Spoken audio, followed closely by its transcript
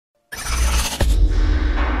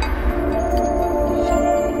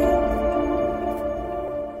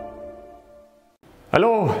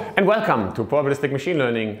Hello and welcome to Probabilistic Machine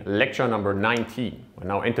Learning lecture number 19. We're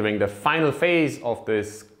now entering the final phase of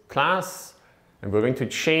this class and we're going to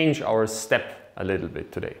change our step a little bit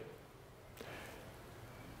today.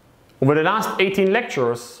 Over the last 18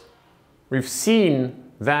 lectures, we've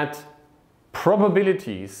seen that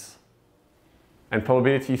probabilities and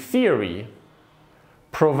probability theory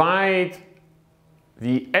provide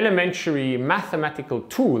the elementary mathematical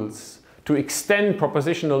tools to extend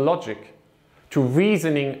propositional logic to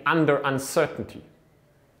reasoning under uncertainty,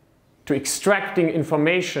 to extracting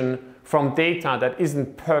information from data that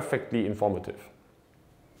isn't perfectly informative.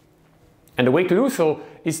 And the way to do so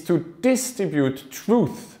is to distribute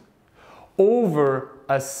truth over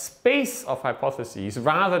a space of hypotheses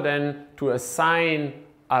rather than to assign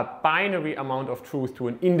a binary amount of truth to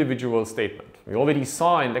an individual statement. We already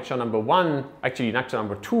saw in lecture number 1, actually in lecture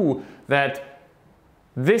number 2, that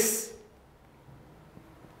this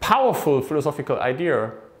powerful philosophical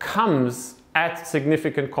idea comes at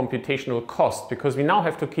significant computational cost, because we now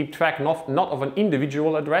have to keep track not of an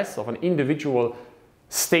individual address, of an individual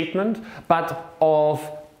statement, but of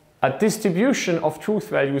a distribution of truth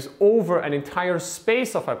values over an entire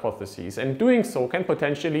space of hypotheses. And doing so can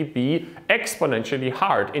potentially be exponentially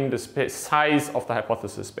hard in the size of the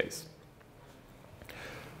hypothesis space.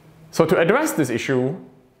 So to address this issue,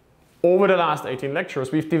 over the last 18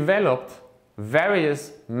 lectures, we've developed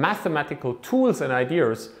various mathematical tools and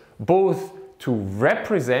ideas, both to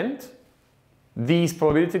represent these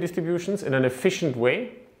probability distributions in an efficient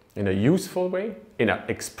way, in a useful way, in an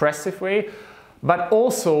expressive way, but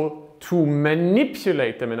also to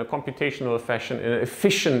manipulate them in a computational fashion in an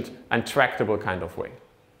efficient and tractable kind of way.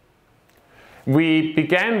 We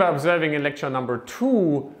began by observing in lecture number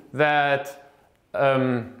 2 that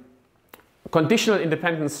conditional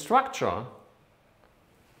independent structure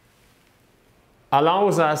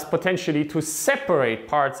allows us potentially to separate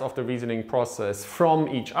parts of the reasoning process from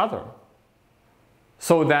each other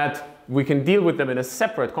so that we can deal with them in a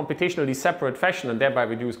separate, computationally separate fashion and thereby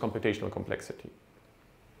reduce computational complexity.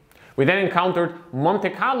 We then encountered Monte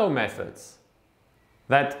Carlo methods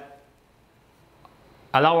that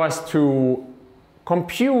allow us to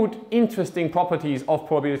compute interesting properties of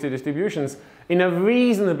probability distributions in a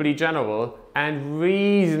reasonably general and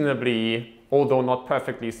reasonably, although not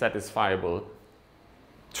perfectly satisfiable,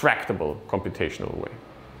 tractable computational way.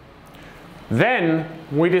 Then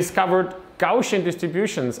we discovered Gaussian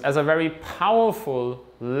distributions as a very powerful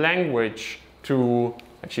language to,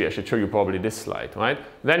 actually I should show you probably this slide, right?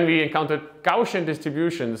 Then we encountered Gaussian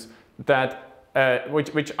distributions that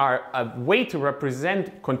which are a way to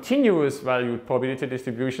represent continuous valued probability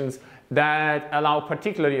distributions that allow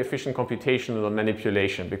particularly efficient computational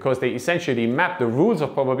manipulation, because they essentially map the rules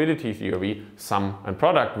of probability theory, sum and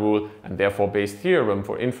product rule, and therefore Bayes' theorem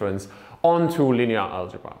for inference, onto linear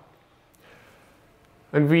algebra.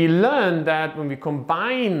 And we learned that when we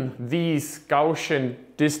combine these Gaussian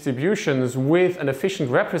distributions with an efficient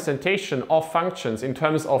representation of functions in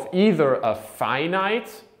terms of either a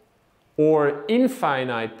finite or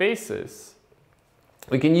infinite basis,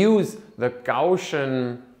 we can use the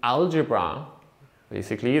Gaussian algebra,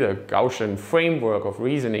 basically the Gaussian framework of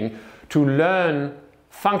reasoning, to learn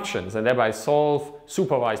functions and thereby solve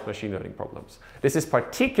supervised machine learning problems. This is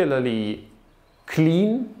particularly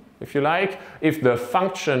clean, if you like, if the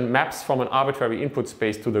function maps from an arbitrary input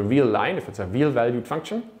space to the real line, if it's a real valued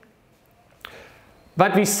function.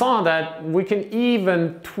 But we saw that we can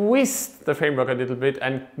even twist the framework a little bit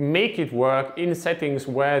and make it work in settings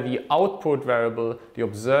where the output variable, the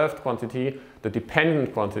observed quantity, the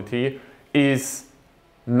dependent quantity, is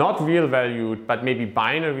not real valued, but maybe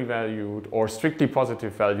binary valued or strictly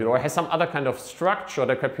positive valued, or has some other kind of structure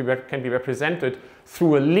that can be represented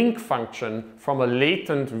through a link function from a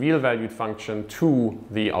latent real valued function to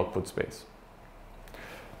the output space.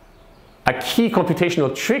 A key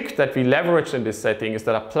computational trick that we leveraged in this setting is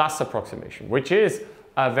the Laplace approximation, which is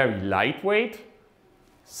a very lightweight,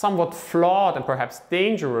 somewhat flawed and perhaps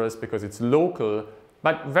dangerous because it's local,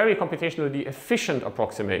 but very computationally efficient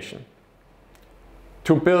approximation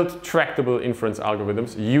to build tractable inference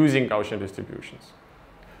algorithms using Gaussian distributions.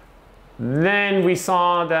 Then we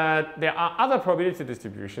saw that there are other probability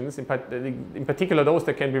distributions, in particular those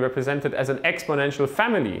that can be represented as an exponential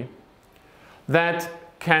family, that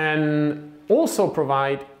can also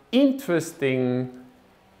provide interesting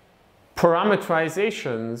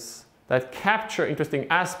parameterizations that capture interesting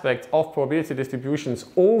aspects of probability distributions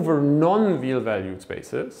over non-real valued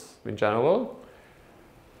spaces in general,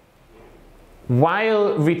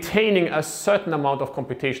 while retaining a certain amount of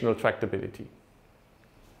computational tractability.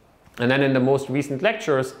 And then in the most recent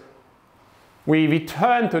lectures, we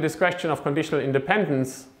returned to this question of conditional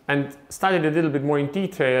independence and studied a little bit more in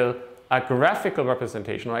detail a graphical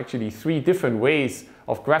representation, or actually 3 different ways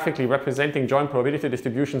of graphically representing joint probability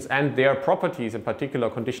distributions and their properties, in particular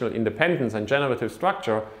conditional independence and generative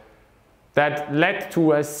structure, that led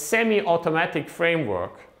to a semi-automatic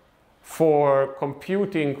framework for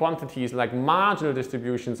computing quantities like marginal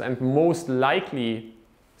distributions and most likely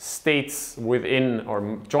states within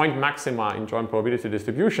or joint maxima in joint probability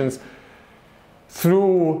distributions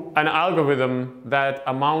through an algorithm that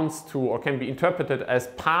amounts to or can be interpreted as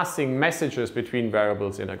passing messages between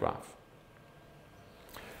variables in a graph.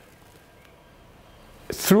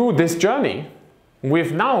 Through this journey,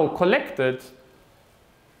 we've now collected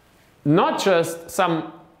not just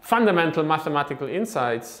some fundamental mathematical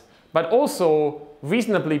insights, but also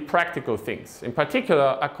reasonably practical things. In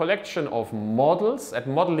particular, a collection of models and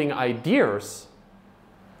modeling ideas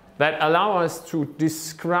that allow us to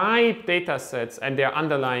describe data sets and their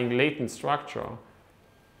underlying latent structure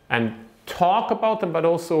and talk about them, but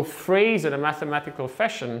also phrase in a mathematical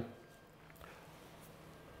fashion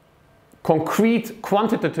concrete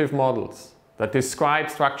quantitative models that describe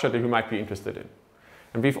structure that you might be interested in.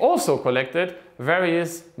 And we've also collected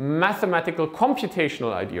various mathematical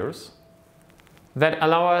computational ideas that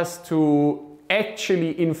allow us to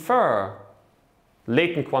actually infer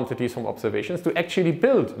latent quantities from observations, to actually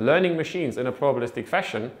build learning machines in a probabilistic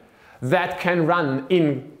fashion that can run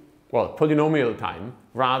in, well, polynomial time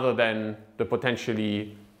rather than the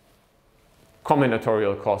potentially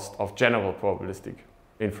combinatorial cost of general probabilistic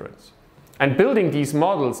inference. And building these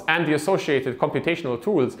models and the associated computational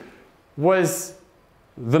tools was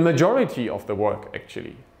the majority of the work,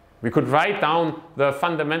 actually. We could write down the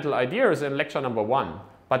fundamental ideas in lecture number 1,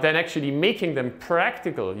 but then actually making them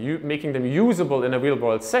practical, making them usable in a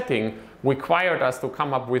real-world setting required us to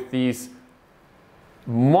come up with these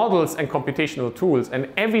models and computational tools. And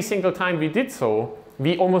every single time we did so,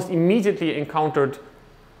 we almost immediately encountered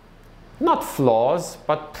not flaws,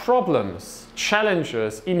 but problems,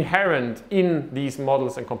 challenges inherent in these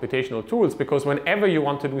models and computational tools, because whenever you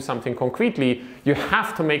want to do something concretely, you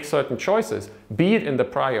have to make certain choices, be it in the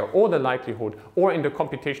prior or the likelihood or in the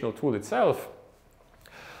computational tool itself,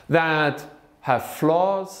 that have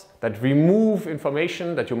flaws, that remove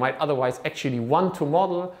information that you might otherwise actually want to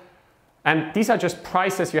model. And these are just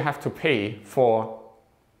prices you have to pay for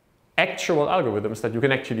actual algorithms that you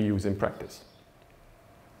can actually use in practice.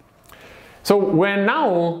 So we're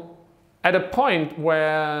now at a point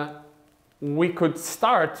where we could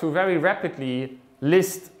start to very rapidly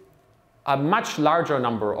list a much larger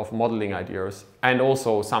number of modeling ideas and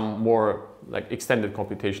also some more like extended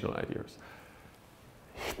computational ideas.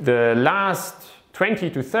 The last 20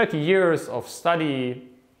 to 30 years of study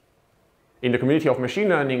in the community of machine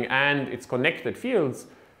learning and its connected fields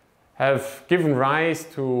have given rise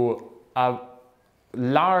to a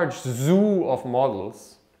large zoo of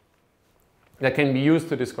models that can be used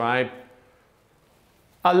to describe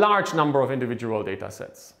a large number of individual data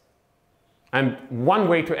sets. And one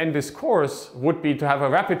way to end this course would be to have a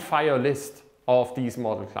rapid-fire list of these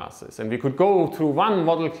model classes. And we could go through one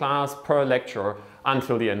model class per lecture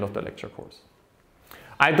until the end of the lecture course.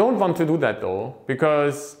 I don't want to do that though,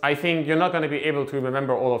 because I think you're not going to be able to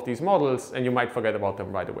remember all of these models and you might forget about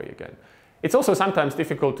them right away again. It's also sometimes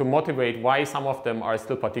difficult to motivate why some of them are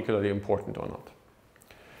still particularly important or not.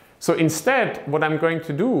 So instead, what I'm going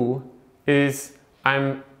to do is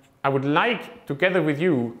I would like, together with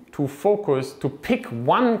you, to focus, to pick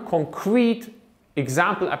one concrete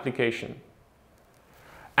example application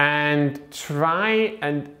and try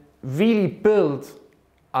and really build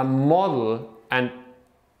a model and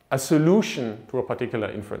a solution to a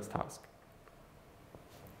particular inference task.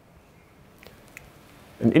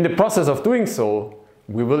 And in the process of doing so,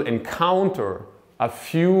 we will encounter a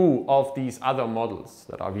few of these other models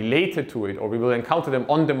that are related to it, or we will encounter them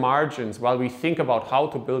on the margins while we think about how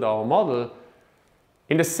to build our model,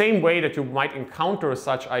 in the same way that you might encounter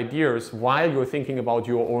such ideas while you're thinking about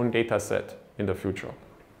your own data set in the future.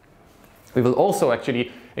 We will also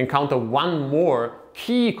actually encounter one more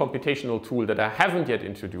key computational tool that I haven't yet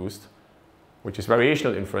introduced, which is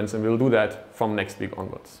variational inference, and we'll do that from next week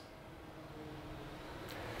onwards.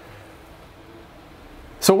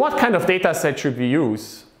 So what kind of data set should we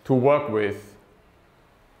use to work with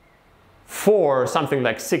for something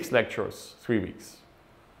like 6 lectures, 3 weeks?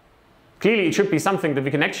 Clearly, it should be something that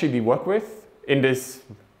we can actually work with in this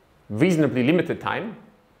reasonably limited time.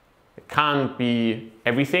 It can't be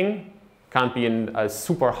everything, can't be in a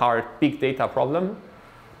super hard big data problem,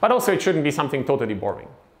 but also it shouldn't be something totally boring.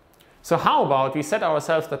 So how about we set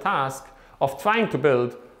ourselves the task of trying to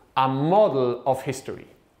build a model of history?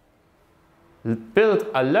 build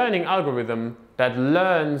a learning algorithm that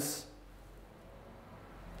learns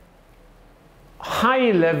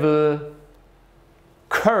high-level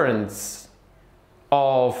currents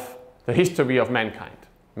of the history of mankind,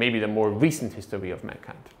 maybe the more recent history of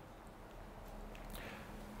mankind.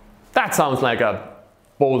 That sounds like a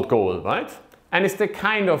bold goal, right? And it's the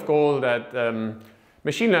kind of goal that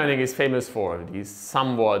machine learning is famous for, these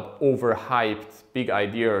somewhat overhyped big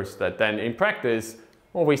ideas that then in practice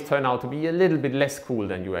always turn out to be a little bit less cool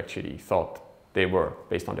than you actually thought they were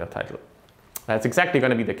based on their title. That's exactly going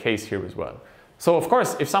to be the case here as well. So of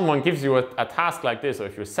course, if someone gives you a task like this, or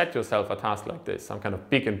if you set yourself a task like this, some kind of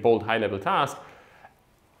big and bold high-level task,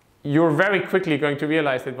 you're very quickly going to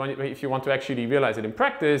realize that if you want to actually realize it in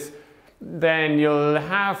practice, then you'll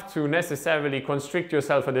have to necessarily constrict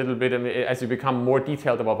yourself a little bit as you become more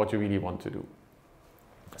detailed about what you really want to do.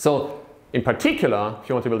 So in particular, if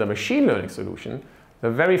you want to build a machine learning solution, the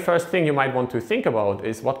very first thing you might want to think about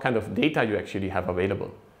is what kind of data you actually have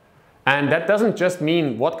available. And that doesn't just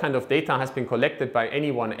mean what kind of data has been collected by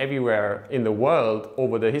anyone everywhere in the world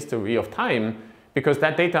over the history of time, because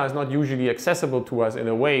that data is not usually accessible to us in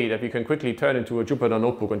a way that we can quickly turn into a Jupyter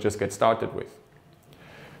notebook and just get started with.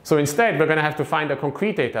 So instead, we're going to have to find a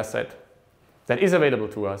concrete data set that is available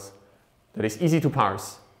to us, that is easy to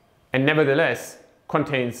parse, and nevertheless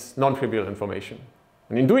contains non-trivial information.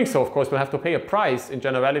 And in doing so, of course, we'll have to pay a price in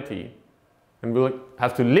generality, and we'll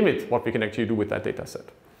have to limit what we can actually do with that data set.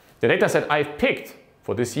 The data set I've picked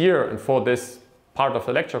for this year and for this part of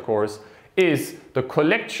the lecture course is the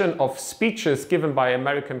collection of speeches given by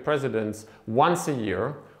American presidents once a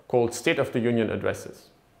year called State of the Union addresses.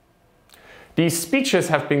 These speeches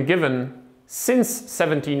have been given since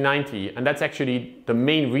 1790, and that's actually the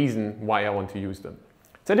main reason why I want to use them.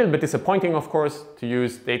 It's a little bit disappointing, of course, to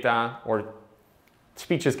use data or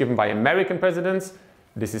speeches given by American presidents.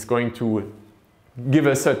 This is going to give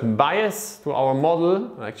a certain bias to our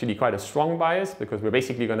model, actually quite a strong bias, because we're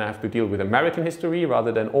basically going to have to deal with American history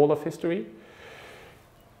rather than all of history.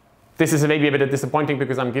 This is maybe a bit disappointing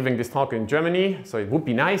because I'm giving this talk in Germany, so it would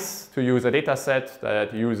be nice to use a data set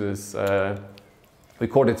that uses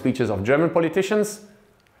recorded speeches of German politicians.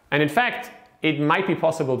 And in fact, it might be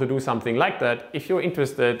possible to do something like that. If you're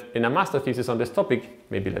interested in a master thesis on this topic,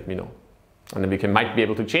 maybe let me know. And then we might be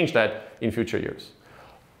able to change that in future years.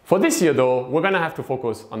 For this year, though, we're going to have to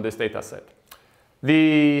focus on this data set.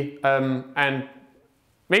 And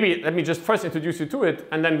maybe let me just first introduce you to it,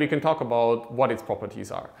 and then we can talk about what its properties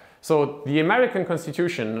are. So the American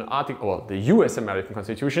Constitution, the US American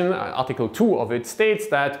Constitution, Article 2 of it states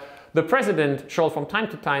that the President shall from time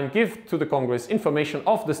to time give to the Congress information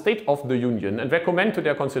of the state of the Union and recommend to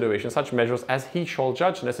their consideration such measures as he shall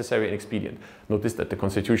judge necessary and expedient. Notice that the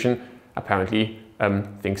Constitution apparently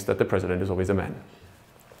thinks that the President is always a man.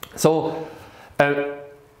 So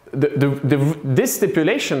this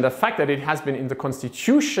stipulation, the fact that it has been in the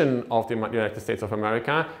Constitution of the United States of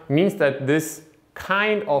America, means that this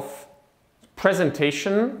kind of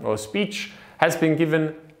presentation or speech has been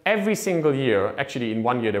given every single year. Actually, in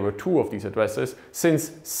one year there were 2 of these addresses since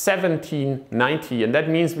 1790, and that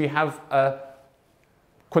means we have a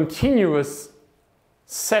continuous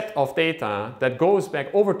set of data that goes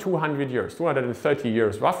back over 200 years, 230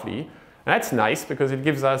 years roughly. And that's nice because it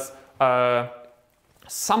gives us a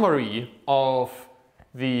summary of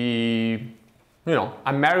the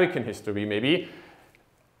American history maybe.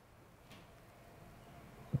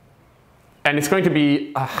 And it's going to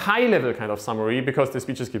be a high-level kind of summary because the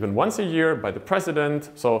speech is given once a year by the president.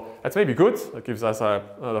 So that's maybe good. That gives us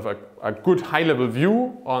a good high-level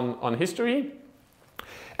view on history.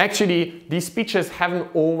 Actually, these speeches haven't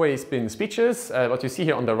always been speeches. What you see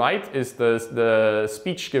here on the right is the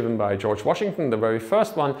speech given by George Washington, the very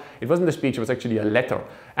first one. It wasn't a speech, it was actually a letter.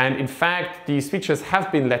 And in fact, these speeches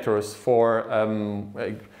have been letters for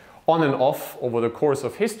on and off over the course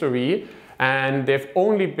of history. And they've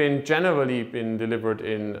only generally been delivered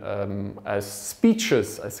in as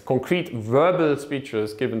speeches, as concrete verbal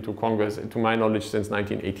speeches given to Congress, to my knowledge, since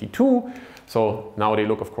 1982. So now they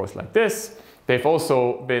look, of course, like this. They've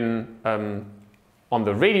also been on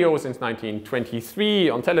the radio since 1923,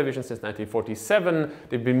 on television since 1947.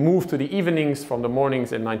 They've been moved to the evenings from the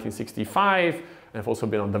mornings in 1965, and have also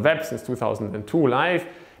been on the web since 2002 live.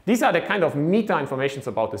 These are the kind of meta informations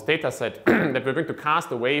about this data set that we're going to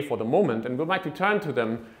cast away for the moment, and we might return to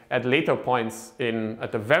them at later points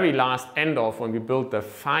at the very last end of when we build the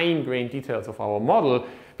fine-grained details of our model,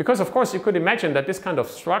 because of course you could imagine that this kind of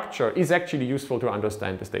structure is actually useful to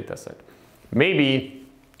understand this data set. Maybe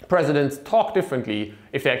presidents talk differently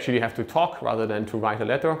if they actually have to talk rather than to write a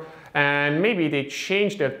letter, and maybe they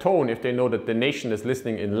change their tone if they know that the nation is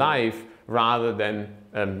listening in live rather than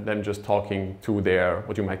them just talking to their,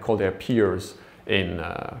 what you might call their peers in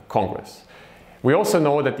Congress. We also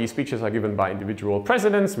know that these speeches are given by individual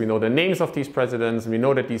presidents. We know the names of these presidents. We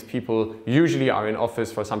know that these people usually are in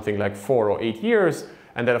office for something like 4 or 8 years,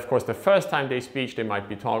 and that of course the first time they speak, they might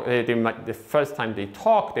give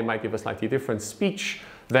a slightly different speech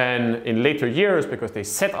than in later years because they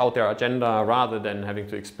set out their agenda rather than having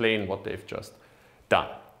to explain what they've just done.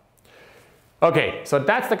 Okay, so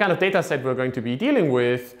that's the kind of data set we're going to be dealing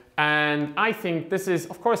with. And I think this is,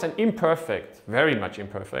 of course, an imperfect, very much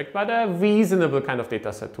imperfect, but a reasonable kind of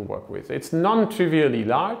data set to work with. It's non-trivially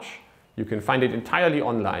large. You can find it entirely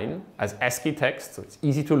online as ASCII text, so it's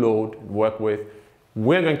easy to load and work with.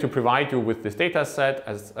 We're going to provide you with this data set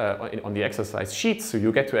as, on the exercise sheets, so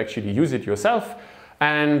you get to actually use it yourself.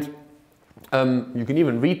 And you can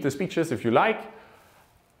even read the speeches if you like.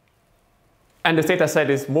 And this data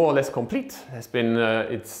set is more or less complete. It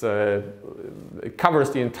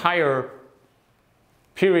covers the entire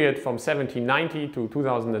period from 1790 to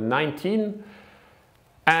 2019.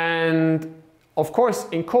 And of course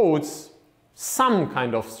encodes some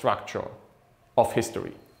kind of structure of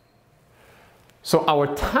history. So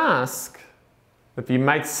our task that we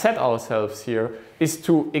might set ourselves here is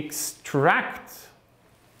to extract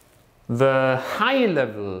the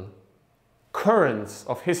high-level currents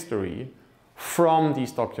of history from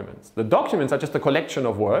these documents. The documents are just a collection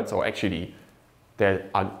of words, or actually they're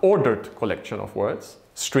an ordered collection of words,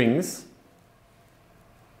 strings,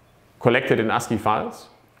 collected in ASCII files.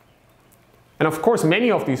 And of course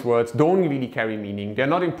many of these words don't really carry meaning. They're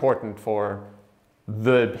not important for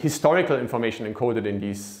the historical information encoded in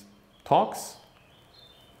these talks.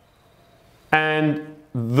 And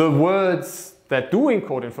the words that do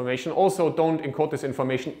encode information also don't encode this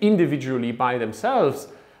information individually by themselves,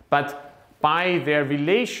 but by their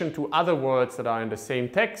relation to other words that are in the same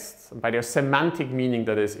text, by their semantic meaning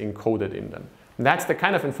that is encoded in them. And that's the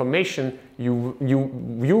kind of information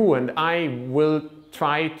you and I will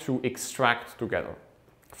try to extract together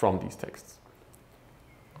from these texts.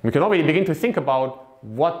 We can already begin to think about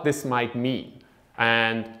what this might mean.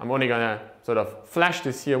 And I'm only going to sort of flash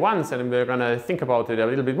this here once, and we're going to think about it a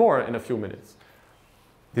little bit more in a few minutes.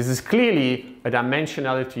 This is clearly a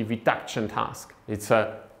dimensionality reduction task. It's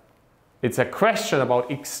a question about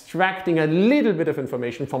extracting a little bit of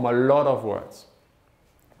information from a lot of words.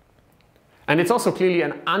 And it's also clearly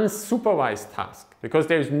an unsupervised task, because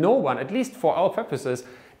there is no one, at least for our purposes,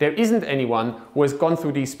 there isn't anyone who has gone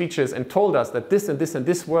through these speeches and told us that this and this and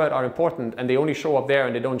this word are important and they only show up there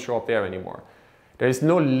and they don't show up there anymore. There is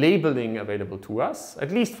no labeling available to us,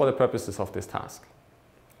 at least for the purposes of this task.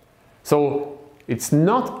 So it's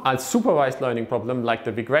not a supervised learning problem like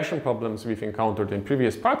the regression problems we've encountered in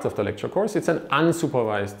previous parts of the lecture course. It's an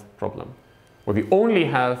unsupervised problem where we only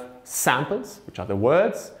have samples, which are the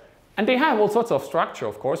words, and they have all sorts of structure,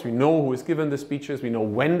 of course. We know who is given the speeches, we know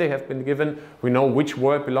when they have been given, we know which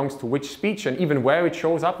word belongs to which speech and even where it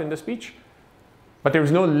shows up in the speech. But there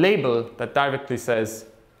is no label that directly says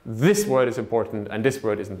this word is important and this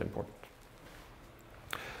word isn't important.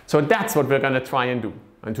 So that's what we're going to try and do.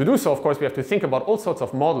 And to do so, of course, we have to think about all sorts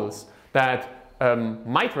of models that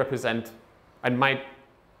might represent and might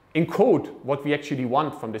encode what we actually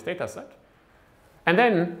want from this data set. And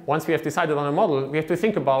then, once we have decided on a model, we have to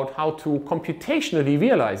think about how to computationally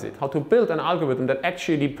realize it, how to build an algorithm that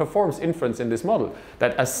actually performs inference in this model,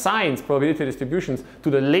 that assigns probability distributions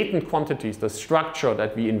to the latent quantities, the structure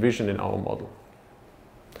that we envision in our model.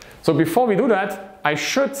 So before we do that, I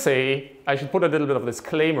should put a little bit of a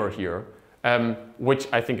disclaimer here, which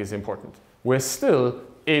I think is important. We're still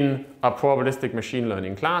in a probabilistic machine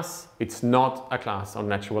learning class. It's not a class on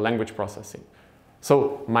natural language processing.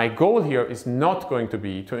 So my goal here is not going to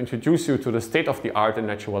be to introduce you to the state of the art in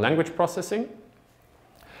natural language processing.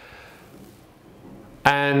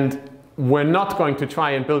 And we're not going to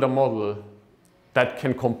try and build a model that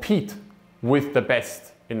can compete with the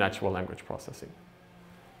best in natural language processing.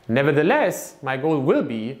 Nevertheless, my goal will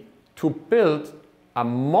be to build a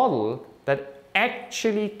model that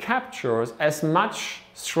actually captures as much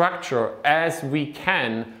structure as we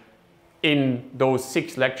can in those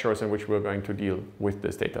 6 lectures in which we're going to deal with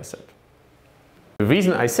this data set. The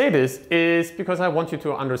reason I say this is because I want you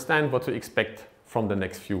to understand what to expect from the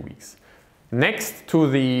next few weeks. Next to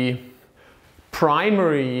the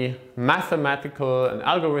primary mathematical and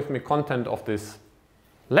algorithmic content of this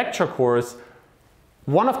lecture course,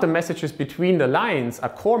 one of the messages between the lines, a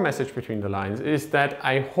core message between the lines, is that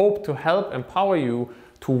I hope to help empower you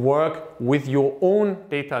to work with your own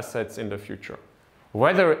data sets in the future.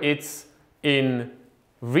 Whether it's in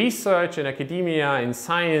research in academia, in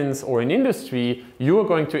science, or in industry, you are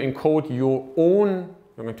going to encode your own,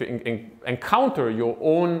 you're going to encounter your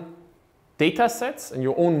own data sets and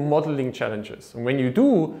your own modeling challenges. And when you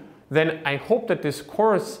do, then I hope that this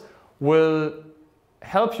course will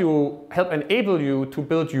help enable you to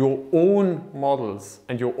build your own models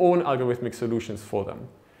and your own algorithmic solutions for them.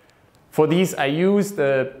 For these, I use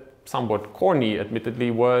the somewhat corny,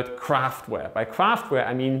 admittedly, word craftware. By craftware,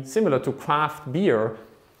 I mean similar to craft beer,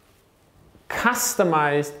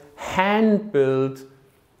 customized, hand-built,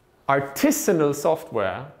 artisanal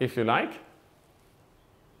software, if you like,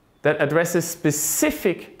 that addresses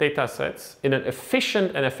specific data sets in an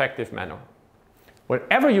efficient and effective manner.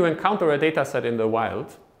 Whenever you encounter a data set in the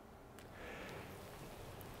wild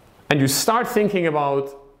and you start thinking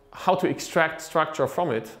about how to extract structure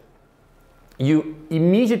from it, you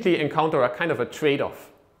immediately encounter a kind of a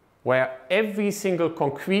trade-off where every single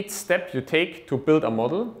concrete step you take to build a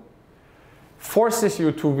model forces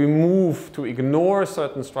you to remove, to ignore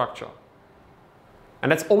certain structure.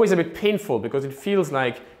 And that's always a bit painful because it feels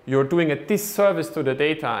like you're doing a disservice to the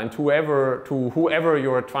data and to whoever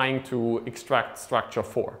you're trying to extract structure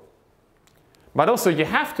for. But also you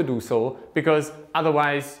have to do so because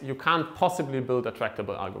otherwise you can't possibly build a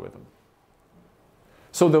tractable algorithm.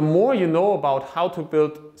 So the more you know about how to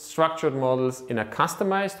build structured models in a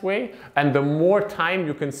customized way, and the more time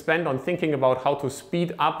you can spend on thinking about how to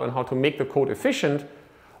speed up and how to make the code efficient,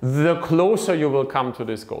 the closer you will come to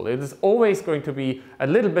this goal. It is always going to be a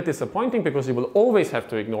little bit disappointing because you will always have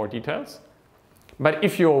to ignore details. But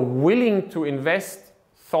if you're willing to invest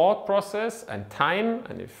thought process and time,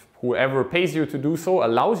 and if whoever pays you to do so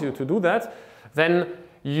allows you to do that, then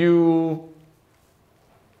you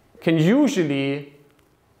can usually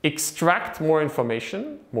extract more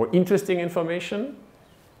information, more interesting information,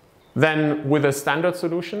 than with a standard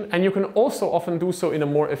solution, and you can also often do so in a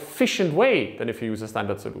more efficient way than if you use a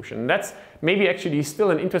standard solution. And that's maybe actually still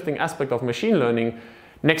an interesting aspect of machine learning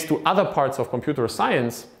next to other parts of computer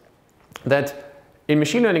science, that in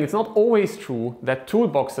machine learning it's not always true that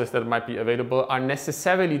toolboxes that might be available are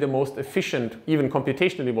necessarily the most efficient, even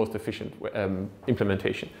computationally most efficient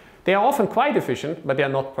implementation. They are often quite efficient, but they are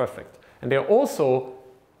not perfect. And they are also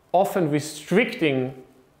often restricting,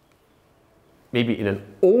 maybe in an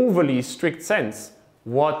overly strict sense,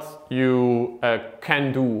 what you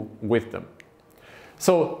can do with them.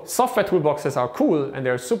 So software toolboxes are cool and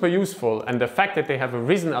they're super useful, and the fact that they have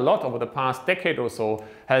arisen a lot over the past decade or so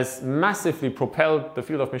has massively propelled the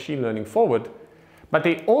field of machine learning forward, but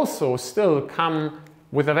they also still come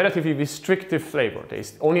with a relatively restrictive flavor. They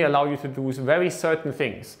only allow you to do very certain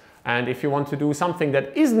things, and if you want to do something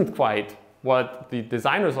that isn't quite what the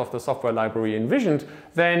designers of the software library envisioned,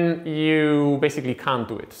 then you basically can't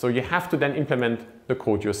do it. So you have to then implement the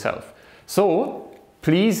code yourself. So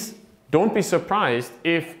please don't be surprised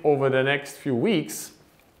if over the next few weeks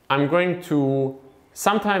I'm going to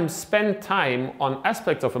sometimes spend time on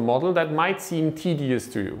aspects of a model that might seem tedious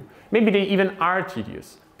to you. Maybe they even are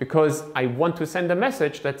tedious, because I want to send a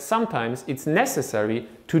message that sometimes it's necessary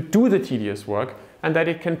to do the tedious work and that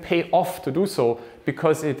it can pay off to do so,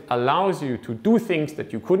 because it allows you to do things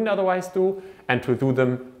that you couldn't otherwise do and to do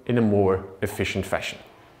them in a more efficient fashion.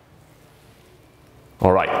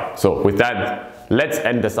 All right, so with that, let's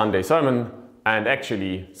end the Sunday sermon and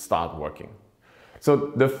actually start working.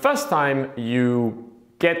 So the first time you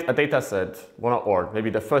get a data set, or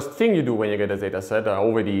maybe the first thing you do when you get a data set, I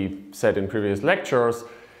already said in previous lectures,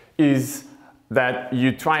 is that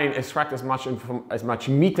you try and extract as much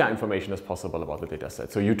meta information as possible about the data set.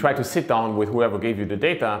 So you try to sit down with whoever gave you the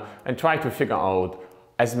data and try to figure out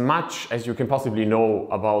as much as you can possibly know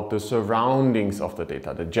about the surroundings of the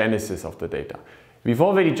data, the genesis of the data. We've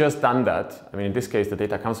already just done that. I mean, in this case, the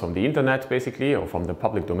data comes from the internet, basically, or from the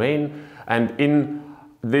public domain. And in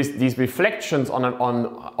these reflections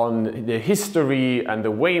on the history and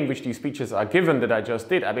the way in which these speeches are given that I just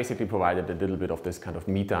did, I basically provided a little bit of this kind of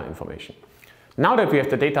meta information. Now that we have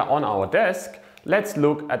the data on our desk, let's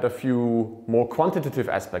look at a few more quantitative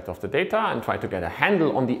aspects of the data and try to get a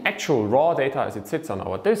handle on the actual raw data as it sits on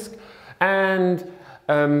our disk, and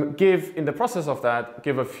in the process of that,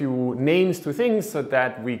 give a few names to things so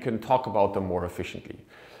that we can talk about them more efficiently.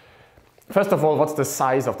 First of all, what's the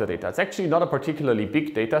size of the data? It's actually not a particularly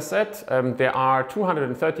big data set. There are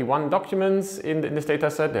 231 documents in this data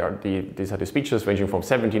set. These are the speeches ranging from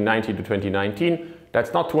 1790 to 2019.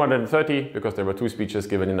 That's not 230 because there were 2 speeches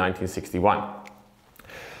given in 1961.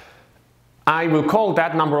 I will call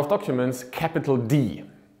that number of documents capital D.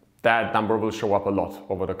 That number will show up a lot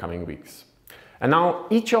over the coming weeks. And now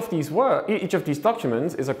each of these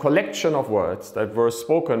documents is a collection of words that were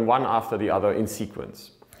spoken one after the other in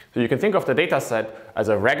sequence. So you can think of the data set as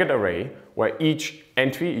a ragged array where each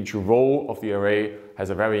entry, each row of the array has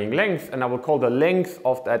a varying length, and I will call the length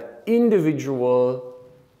of that individual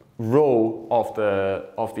row of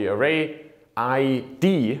the array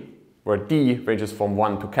ID, where D ranges from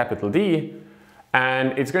 1 to capital D,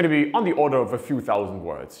 and it's going to be on the order of a few thousand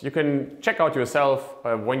words. You can check out yourself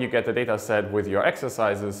when you get the data set with your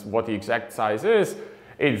exercises what the exact size is.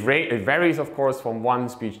 It varies, of course, from one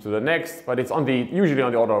speech to the next, but it's usually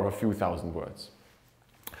on the order of a few thousand words.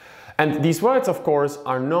 And these words, of course,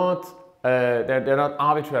 are not they're not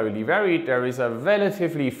arbitrarily varied. There is a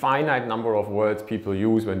relatively finite number of words people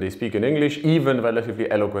use when they speak in English, even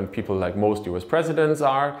relatively eloquent people like most US presidents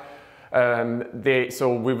are.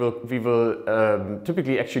 So we will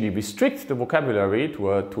typically actually restrict the vocabulary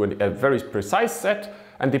to a very precise set,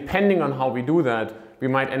 and depending on how we do that, we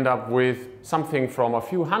might end up with something from a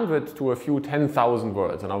few hundred to a few 10,000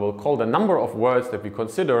 words, and I will call the number of words that we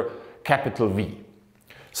consider capital V.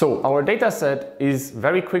 So our data set is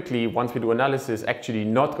very quickly, once we do analysis, actually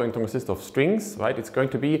not going to consist of strings, right? It's going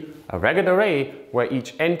to be a ragged array where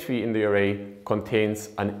each entry in the array contains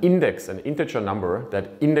an index, an integer number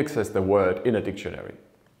that indexes the word in a dictionary.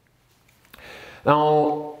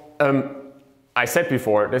 Now, I said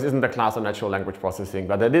before, this isn't a class on natural language processing,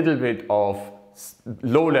 but a little bit of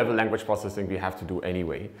low-level language processing we have to do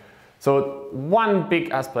anyway. So one big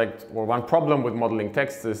aspect or one problem with modeling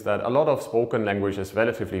text is that a lot of spoken language is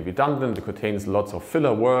relatively redundant. It contains lots of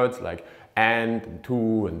filler words like and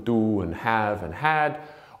to and do and have and had.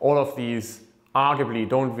 All of these arguably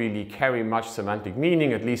don't really carry much semantic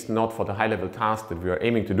meaning, at least not for the high-level task that we are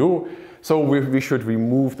aiming to do. So we should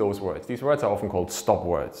remove those words. These words are often called stop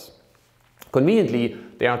words. Conveniently,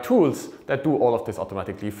 there are tools that do all of this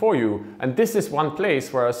automatically for you, and this is one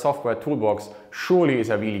place where a software toolbox surely is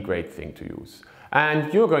a really great thing to use.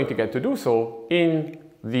 And you're going to get to do so in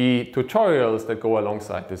the tutorials that go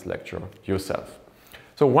alongside this lecture yourself.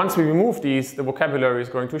 So once we remove these, the vocabulary is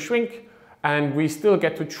going to shrink, and we still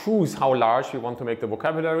get to choose how large we want to make the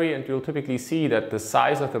vocabulary, and you'll typically see that the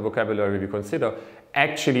size of the vocabulary we consider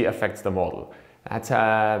actually affects the model. That's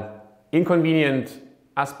an inconvenient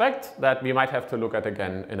aspect that we might have to look at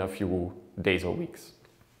again in a few days or weeks.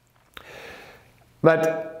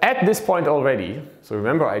 But at this point already, so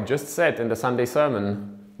remember I just said in the Sunday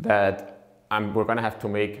sermon that we're going to have to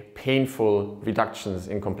make painful reductions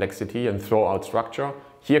in complexity and throw out structure.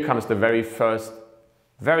 Here comes the very first,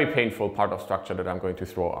 very painful part of structure that I'm going to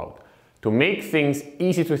throw out. To make things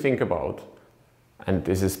easy to think about, and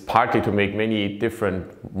this is partly to make many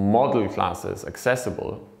different model classes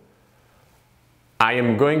accessible, I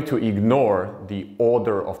am going to ignore the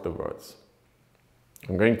order of the words.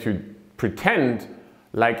 I'm going to pretend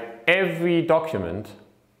like every document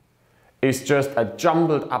is just a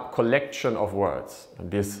jumbled up collection of words.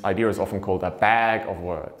 And this idea is often called a bag of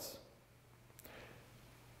words.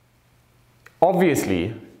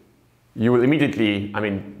 Obviously, you will immediately,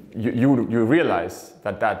 you realize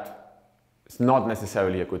that that is not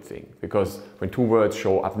necessarily a good thing, because when two words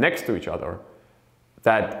show up next to each other,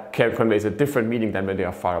 that conveys a different meaning than when they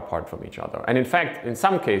are far apart from each other. And in fact, in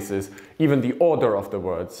some cases, even the order of the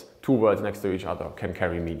words, two words next to each other, can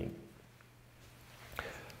carry meaning.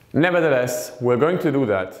 Nevertheless, we're going to do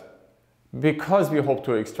that because we hope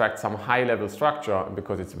to extract some high-level structure and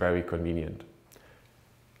because it's very convenient.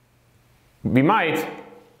 We might,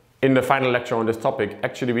 in the final lecture on this topic,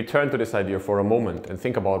 actually return to this idea for a moment and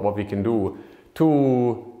think about what we can do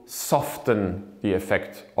to soften the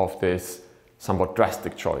effect of this somewhat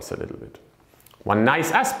drastic choice a little bit. One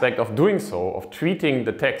nice aspect of doing so, of treating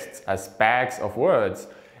the texts as bags of words,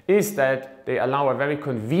 is that they allow a very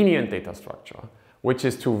convenient data structure, which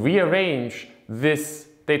is to rearrange this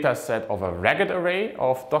data set of a ragged array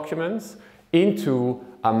of documents into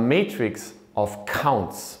a matrix of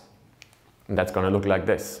counts. And that's going to look like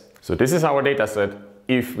this. So this is our data set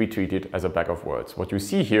if we treat it as a bag of words. What you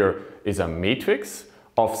see here is a matrix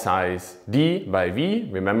of size D by V.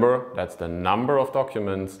 Remember, that's the number of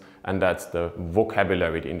documents and that's the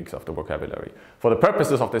vocabulary, the index of the vocabulary. For the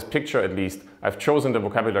purposes of this picture at least, I've chosen the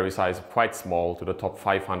vocabulary size quite small to the top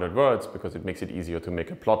 500 words because it makes it easier to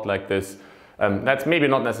make a plot like this. That's maybe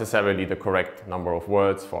not necessarily the correct number of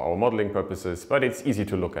words for our modeling purposes, but it's easy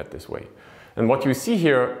to look at this way. And what you see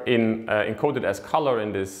here encoded as color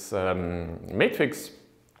in this matrix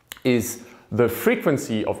is the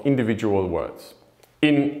frequency of individual words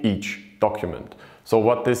in each document. So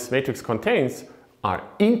what this matrix contains are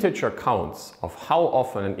integer counts of how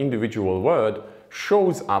often an individual word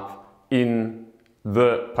shows up in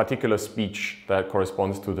the particular speech that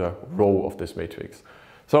corresponds to the row of this matrix.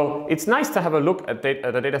 So it's nice to have a look at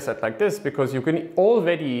a data set like this, because you can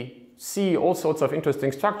already see all sorts of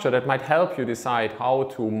interesting structure that might help you decide how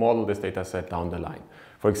to model this data set down the line.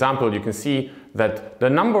 For example, you can see that the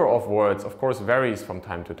number of words, of course, varies from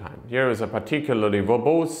time to time. Here is a particularly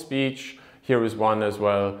verbose speech. Here is one as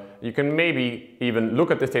well. You can maybe even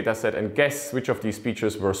look at this data set and guess which of these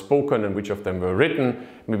speeches were spoken and which of them were written.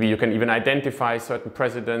 Maybe you can even identify certain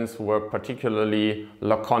presidents who were particularly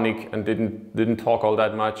laconic and didn't talk all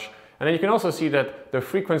that much. And then you can also see that the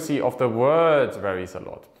frequency of the words varies a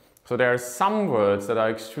lot. So there are some words that are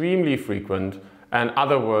extremely frequent and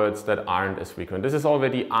other words that aren't as frequent. This is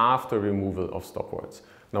already after removal of stop words.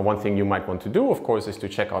 Now, one thing you might want to do, of course, is to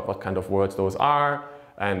check out what kind of words those are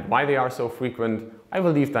and why they are so frequent. I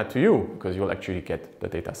will leave that to you, because you'll actually get the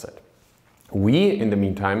data set. We, in the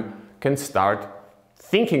meantime, can start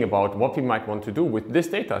thinking about what we might want to do with this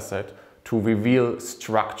data set to reveal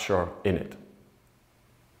structure in it.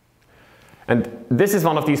 And this is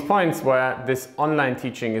one of these points where this online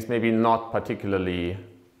teaching is maybe not particularly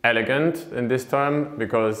elegant in this term,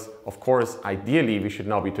 because, of course, ideally we should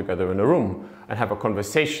now be together in a room and have a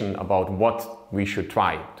conversation about what we should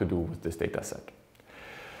try to do with this data set.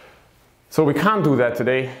 So we can't do that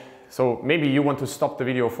today. So maybe you want to stop the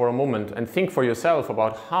video for a moment and think for yourself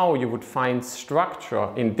about how you would find structure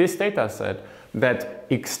in this data set that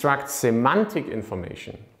extracts semantic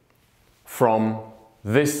information from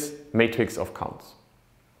this matrix of counts.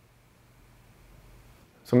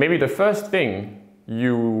 So maybe the first thing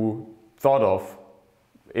you thought of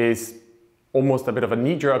is almost a bit of a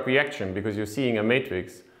knee-jerk reaction, because you're seeing a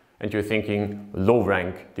matrix and you're thinking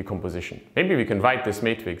low-rank decomposition. Maybe we can write this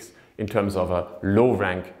matrix in terms of a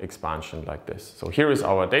low-rank expansion like this. So here is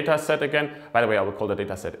our data set again. By the way, I will call the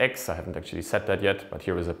data set X. I haven't actually said that yet, but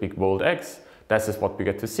here is a big bold X. This is what we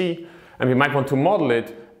get to see. And we might want to model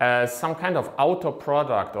it as some kind of outer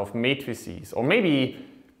product of matrices, or maybe,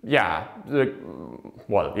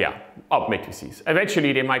 matrices.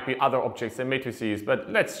 Eventually, there might be other objects than matrices, but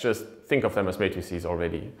let's just think of them as matrices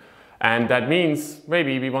already. And that means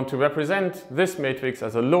maybe we want to represent this matrix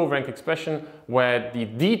as a low-rank expression where the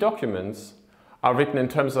D documents are written in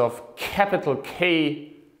terms of capital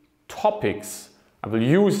K topics. I will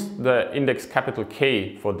use the index capital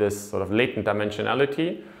K for this sort of latent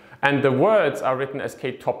dimensionality. And the words are written as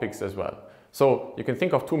K topics as well. So you can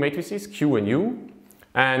think of two matrices, Q and U.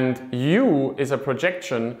 And U is a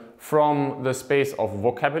projection from the space of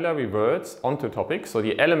vocabulary words onto topics. So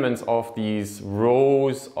the elements of these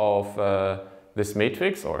rows of this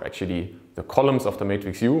matrix, or actually the columns of the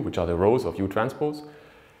matrix U, which are the rows of U transpose,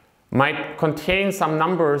 might contain some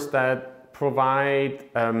numbers that provide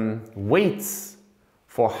weights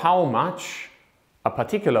for how much a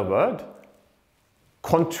particular word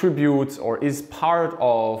contributes or is part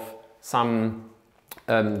of some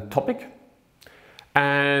topic.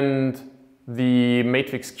 And the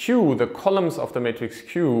matrix Q, the columns of the matrix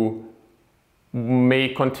Q, may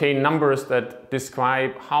contain numbers that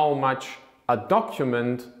describe how much a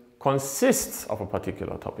document consists of a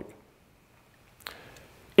particular topic.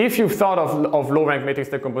 If you've thought of low-rank matrix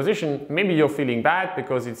decomposition, maybe you're feeling bad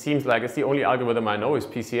because it seems like it's the only algorithm I know is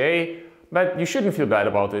PCA, but you shouldn't feel bad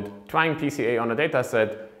about it. Trying PCA on a data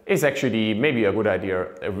set is actually maybe a good idea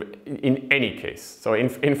in any case. So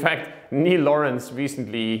in fact, Neil Lawrence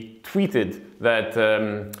recently tweeted that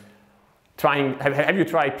have you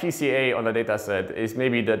tried PCA on a data set is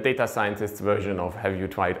maybe the data scientist's version of have you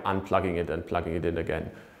tried unplugging it and plugging it in again.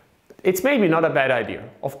 It's maybe not a bad idea.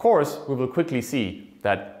 Of course, we will quickly see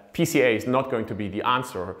that PCA is not going to be the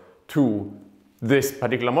answer to this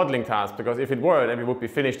particular modeling task, because if it were, then we would be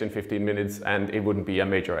finished in 15 minutes and it wouldn't be a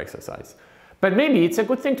major exercise. But maybe it's a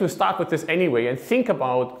good thing to start with this anyway and think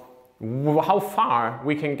about how far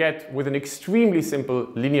we can get with an extremely simple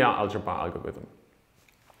linear algebra algorithm.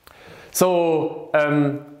 So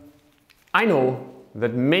I know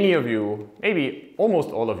that many of you, maybe almost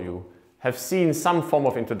all of you, have seen some form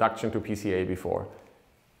of introduction to PCA before.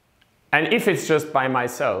 And if it's just by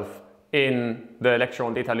myself in the lecture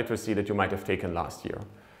on data literacy that you might have taken last year.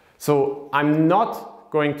 So I'm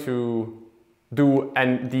not going to do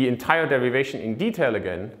the entire derivation in detail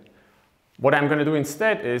again. What I'm going to do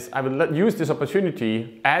instead is I will use this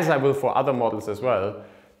opportunity, as I will for other models as well,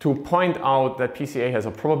 to point out that PCA has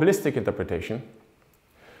a probabilistic interpretation.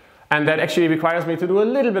 And that actually requires me to do a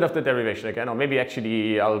little bit of the derivation again, or maybe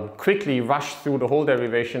actually I'll quickly rush through the whole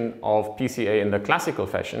derivation of PCA in the classical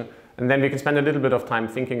fashion, and then we can spend a little bit of time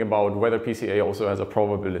thinking about whether PCA also has a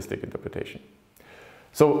probabilistic interpretation.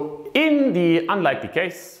 So in the unlikely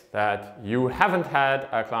case that you haven't had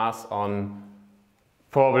a class on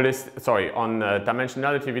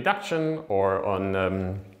dimensionality reduction or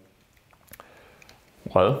on,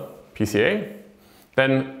 well, PCA,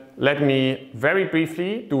 then let me very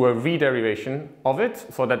briefly do a re-derivation of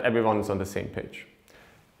it so that everyone is on the same page.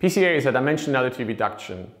 PCA is a dimensionality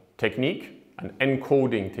reduction technique, an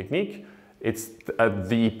encoding technique. It's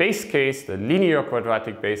the base case, the linear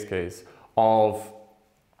quadratic base case of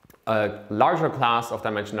a larger class of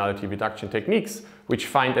dimensionality reduction techniques which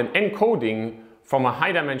find an encoding from a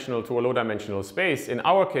high dimensional to a low dimensional space. In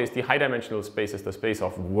our case, the high dimensional space is the space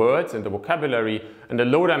of words in the vocabulary, and the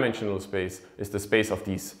low dimensional space is the space of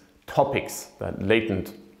these topics, the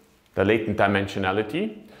latent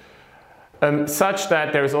dimensionality, such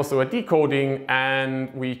that there is also a decoding,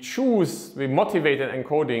 and we motivate an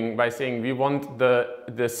encoding by saying we want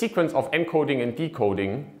the sequence of encoding and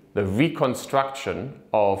decoding, the reconstruction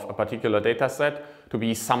of a particular data set, to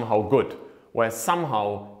be somehow good, where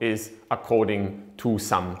somehow is according to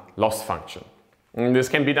some loss function. And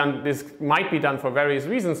this might be done for various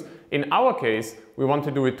reasons. In our case, we want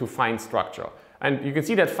to do it to find structure. And you can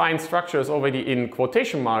see that find structure is already in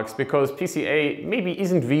quotation marks because PCA maybe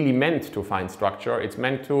isn't really meant to find structure. It's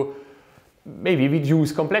meant to maybe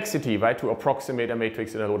reduce complexity, right? To approximate a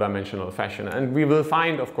matrix in a low-dimensional fashion. And we will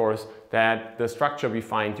find, of course, that the structure we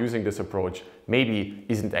find using this approach maybe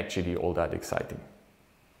isn't actually all that exciting.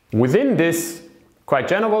 Within this quite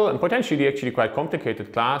general and potentially actually quite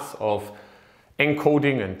complicated class of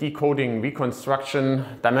encoding and decoding, reconstruction,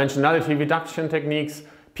 dimensionality reduction techniques,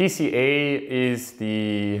 PCA is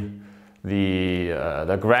the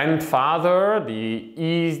grandfather,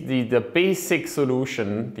 the basic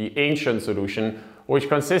solution, the ancient solution, which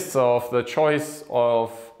consists of the choice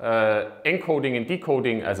of encoding and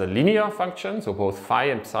decoding as a linear function, so both phi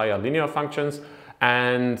and psi are linear functions,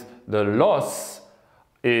 and the loss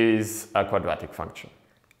is a quadratic function.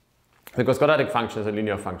 Because quadratic functions and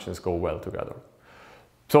linear functions go well together.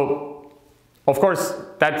 So, of course,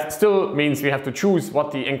 that still means we have to choose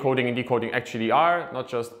what the encoding and decoding actually are, not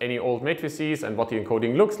just any old matrices, and what the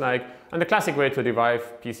encoding looks like. And the classic way to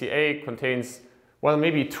derive PCA contains, well,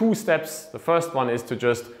 maybe two steps. The first one is to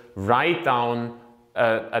just write down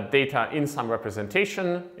a data in some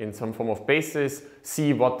representation, in some form of basis,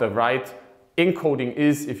 see what the right encoding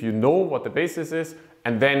is if you know what the basis is,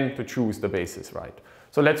 and then to choose the basis, right?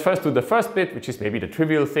 So let's first do the first bit, which is maybe the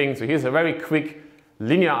trivial thing. So here's a very quick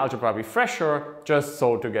linear algebra refresher, just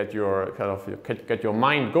so to get your get your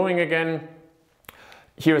mind going again.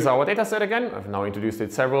 Here's our data set again. I've now introduced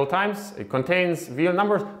it several times. It contains real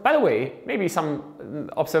numbers. By the way, maybe some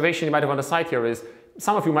observation you might have on the side here is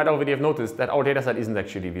some of you might already have noticed that our data set isn't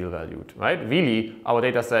actually real valued, right? Really, our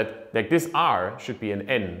data set, like this R, should be an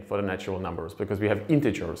n for the natural numbers because we have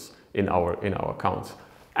integers in our counts.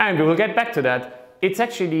 And we will get back to that. It's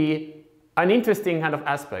actually an interesting kind of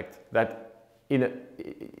aspect that in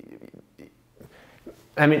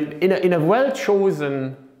a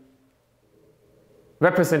well-chosen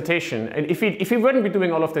representation, and if we wouldn't be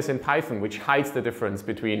doing all of this in Python, which hides the difference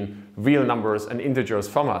between real numbers and integers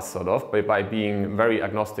from us, sort of, by being very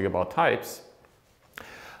agnostic about types,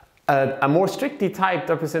 a more strictly typed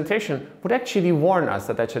representation would actually warn us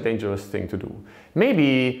that that's a dangerous thing to do.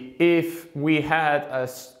 Maybe if we had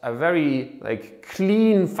a very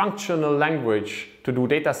clean functional language to do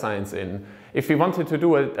data science in, if we wanted to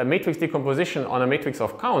do a matrix decomposition on a matrix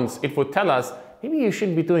of counts, it would tell us, maybe you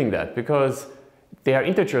shouldn't be doing that because there are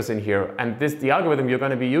integers in here, and the algorithm you're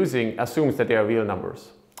going to be using assumes that they are real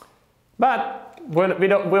numbers. But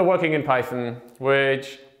we're working in Python,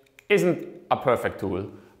 which isn't a perfect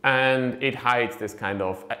tool, and it hides this kind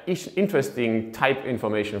of interesting type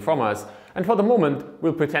information from us. And for the moment,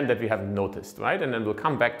 we'll pretend that we haven't noticed, right? And then we'll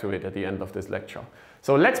come back to it at the end of this lecture.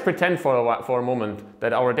 So let's pretend for a moment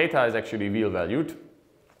that our data is actually real valued.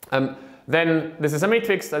 Then this is a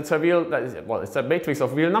matrix that's it's a matrix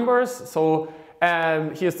of real numbers. So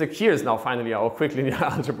here's now finally our quick linear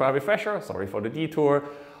algebra refresher. Sorry for the detour.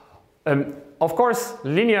 Of course,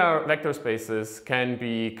 linear vector spaces can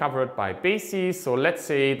be covered by bases. So let's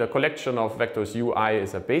say the collection of vectors ui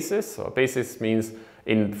is a basis. So a basis means,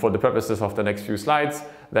 for the purposes of the next few slides,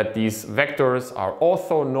 that these vectors are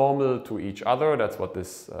orthonormal to each other. That's what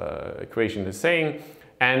this equation is saying.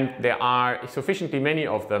 And there are sufficiently many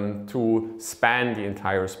of them to span the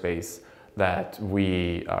entire space that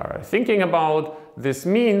we are thinking about. This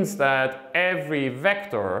means that every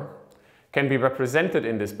vector can be represented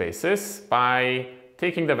in this basis by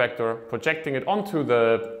taking the vector, projecting it onto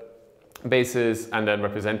the basis, and then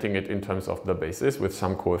representing it in terms of the basis with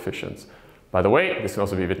some coefficients. By the way, this can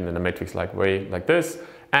also be written in a matrix-like way like this.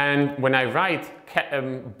 And when I write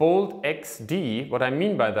bold xd, what I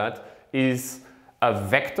mean by that is a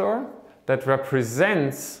vector that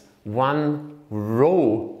represents one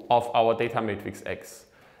row of our data matrix X.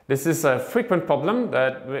 This is a frequent problem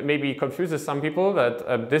that maybe confuses some people,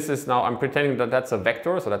 that this is now, I'm pretending that that's a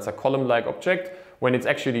vector, so that's a column-like object, when it's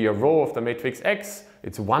actually a row of the matrix X.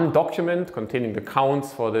 It's one document containing the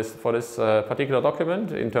counts for this particular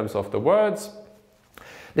document in terms of the words.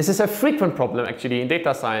 This is a frequent problem actually in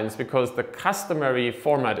data science, because the customary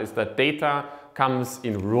format is that data comes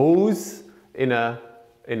in rows in a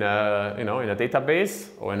database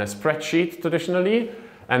or in a spreadsheet traditionally.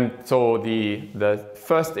 And so the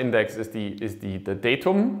first index is the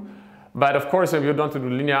datum. But of course, if you want to do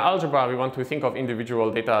linear algebra, we want to think of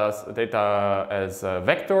individual data as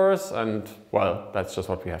vectors, and well, that's just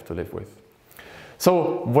what we have to live with.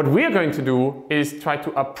 So what we are going to do is try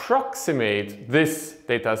to approximate this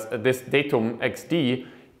datum xd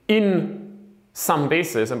in some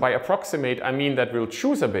basis, and by approximate I mean that we'll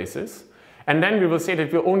choose a basis, and then we will say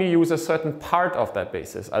that we'll only use a certain part of that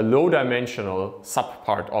basis, a low-dimensional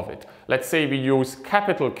subpart of it. Let's say we use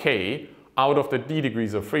capital K out of the d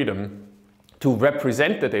degrees of freedom to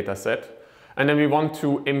represent the data set, and then we want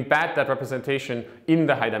to embed that representation in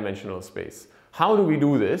the high-dimensional space. How do we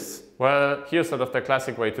do this? Well, here's sort of the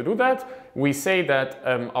classic way to do that. We say that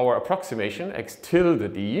our approximation x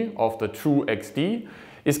tilde d of the true xd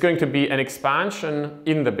is going to be an expansion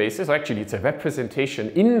in the basis, or actually it's a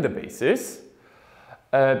representation in the basis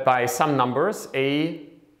by some numbers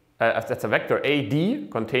that's a vector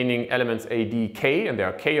AD containing elements AD, K, and there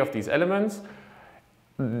are K of these elements.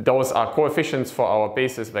 Those are coefficients for our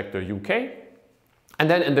basis vector UK. And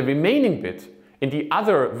then in the remaining bit, in the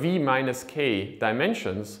other V minus K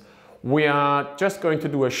dimensions, we are just going to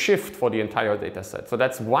do a shift for the entire data set. So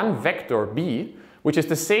that's one vector B, which is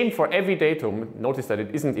the same for every datum. Notice that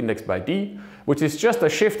it isn't indexed by D, which is just a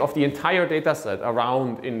shift of the entire data set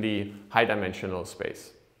around in the high dimensional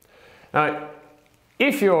space. Now,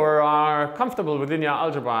 if you are comfortable with linear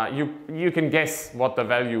algebra, you can guess what the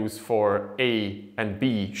values for A and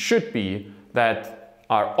B should be that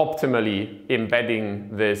are optimally embedding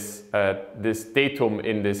this datum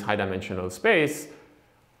in this high dimensional space.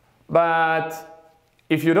 But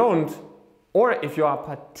if you don't, or if you are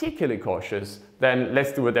particularly cautious, then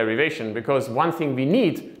let's do a derivation, because one thing we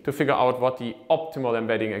need to figure out what the optimal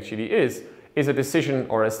embedding actually is a decision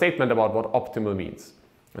or a statement about what optimal means.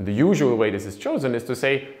 And the usual way this is chosen is to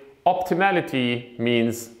say optimality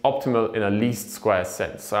means optimal in a least squares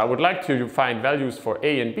sense. So I would like to find values for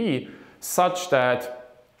A and B such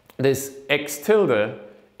that this x tilde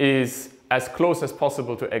is as close as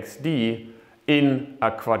possible to xd in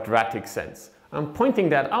a quadratic sense. I'm pointing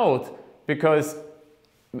that out because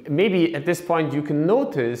maybe at this point you can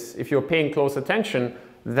notice, if you're paying close attention,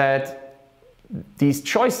 that these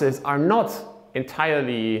choices are not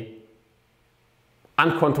entirely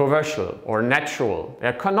uncontroversial or natural.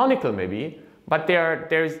 They're canonical maybe, but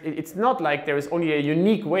it's not like there is only a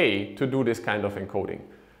unique way to do this kind of encoding.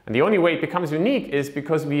 And the only way it becomes unique is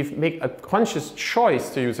because we've made a conscious choice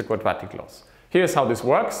to use a quadratic loss. Here's how this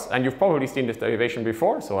works, and you've probably seen this derivation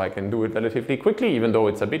before, so I can do it relatively quickly, even though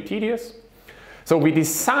it's a bit tedious. So we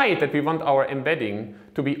decide that we want our embedding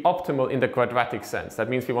to be optimal in the quadratic sense. That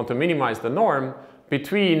means we want to minimize the norm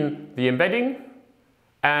between the embedding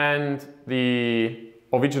and the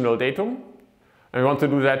original datum, and we want to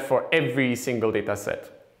do that for every single data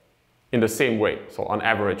set in the same way. So on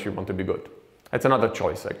average, we want to be good. That's another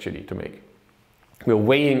choice actually to make. We're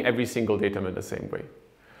weighing every single datum in the same way.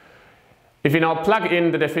 If we now plug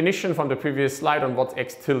in the definition from the previous slide on what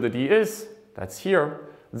x tilde d is, that's here,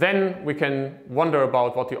 then we can wonder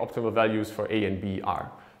about what the optimal values for A and B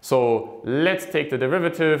are. So let's take the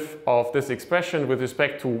derivative of this expression with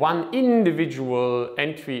respect to one individual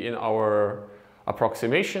entry in our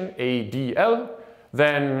approximation, ADL.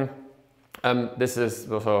 Then this is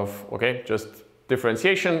sort of, okay, just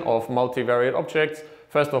differentiation of multivariate objects.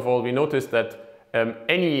 First of all, we notice that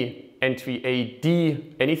any entry AD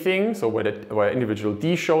anything, so where individual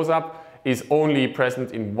D shows up, is only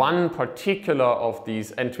present in one particular of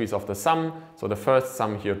these entries of the sum. So the first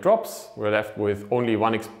sum here drops. We're left with only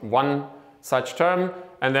one such term.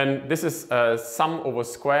 And then this is sum over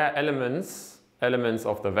square elements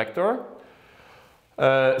of the vector.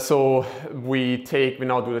 So we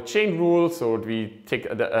now do the chain rule. So we take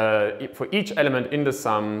for each element in the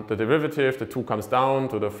sum, the derivative, the 2 comes down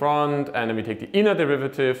to the front, and then we take the inner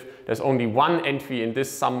derivative. There's only one entry in this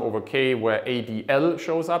sum over k where ADL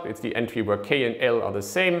shows up. It's the entry where k and L are the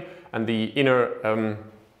same, and the inner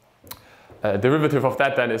derivative of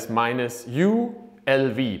that then is minus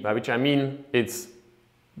ULV, by which I mean it's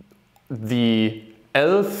the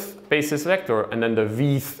Lth basis vector and then the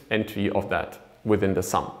Vth entry of that within the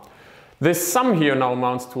sum. This sum here now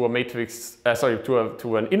amounts to a matrix,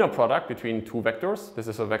 to an inner product between two vectors. This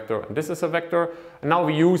is a vector and this is a vector. And now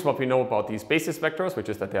we use what we know about these basis vectors, which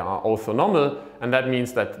is that they are orthonormal. And that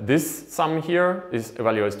means that this sum here is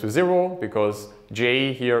evaluates to 0 because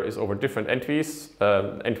J here is over different entries,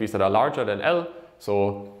 entries that are larger than L.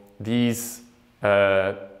 So these,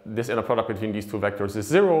 this inner product between these two vectors is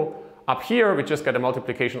 0. Up here, we just get a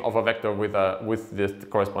multiplication of a vector with the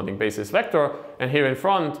corresponding basis vector. And here in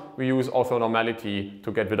front, we use orthonormality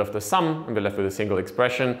to get rid of the sum, and we're left with a single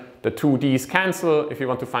expression. The two d's cancel. If you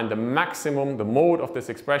want to find the maximum, the mode of this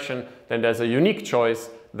expression, then there's a unique choice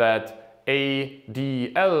that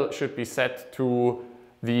ADL should be set to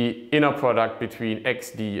the inner product between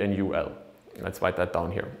XD and UL. Let's write that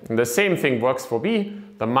down here. And the same thing works for B.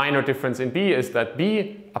 The minor difference in B is that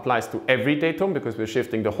B applies to every datum because we're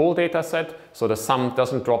shifting the whole data set, so the sum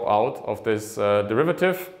doesn't drop out of this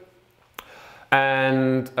derivative.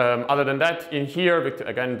 And other than that, in here, we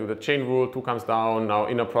again do the chain rule, 2 comes down, now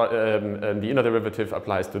the inner derivative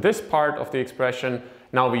applies to this part of the expression.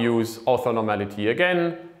 Now we use orthonormality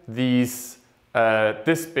again. This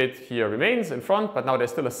bit here remains in front, but now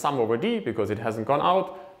there's still a sum over D because it hasn't gone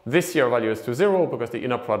out. This here value is to 0 because the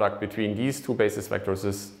inner product between these two basis vectors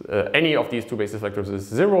is, any of these two basis vectors is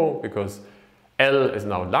 0 because L is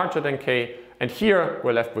now larger than K. And here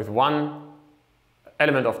we're left with one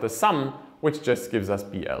element of the sum, which just gives us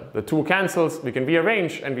BL. The 2 cancels, we can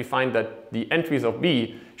rearrange, and we find that the entries of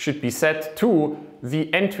B should be set to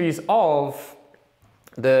the entries of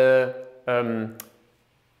the,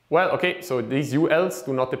 well, okay, so these ULs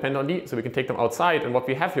do not depend on D, so we can take them outside. And what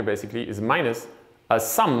we have here basically is minus a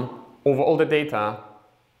sum over all the data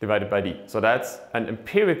divided by D. So that's an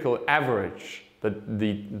empirical average,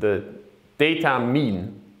 the data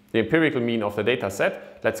mean, the empirical mean of the data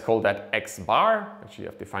set. Let's call that X bar, actually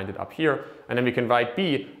I've defined it up here, and then we can write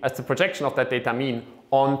B as the projection of that data mean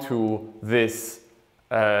onto this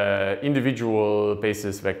individual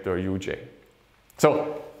basis vector Uj.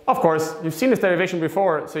 So of course, you've seen this derivation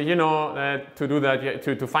before, so you know that to do that,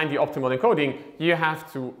 to find the optimal encoding, you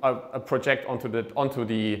have to project onto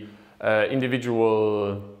the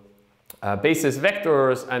individual basis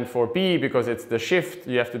vectors, and for B, because it's the shift,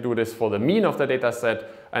 you have to do this for the mean of the data set,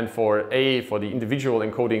 and for A, for the individual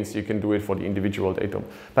encodings, you can do it for the individual datum.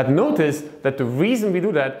 But notice that the reason we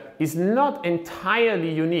do that is not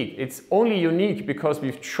entirely unique. It's only unique because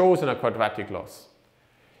we've chosen a quadratic loss.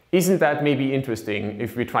 Isn't that maybe interesting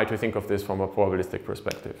if we try to think of this from a probabilistic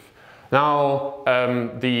perspective? Now,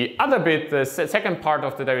 the other bit, the second part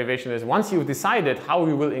of the derivation is once you've decided how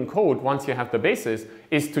you will encode, once you have the basis,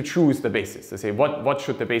 is to choose the basis. To say what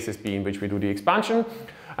should the basis be in which we do the expansion.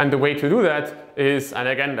 And the way to do that is, and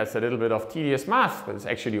again, that's a little bit of tedious math, but it's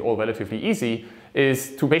actually all relatively easy,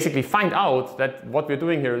 is to basically find out that what we're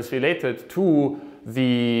doing here is related to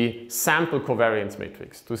the sample covariance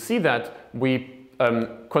matrix. To see that, we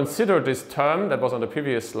consider this term that was on the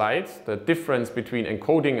previous slide, the difference between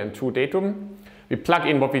encoding and true datum. We plug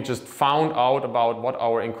in what we just found out about what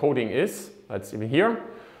our encoding is, that's in here,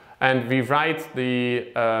 and we write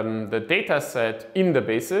the data set in the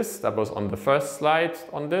basis. That was on the first slide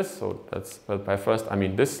on this, so that's, by first I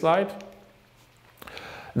mean this slide.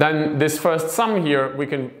 Then this first sum here, we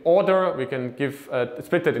can order, we can give,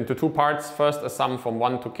 split it into 2 parts. First a sum from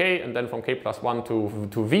 1 to k, and then from k plus 1 to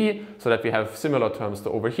v, so that we have similar terms to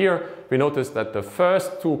over here. We notice that the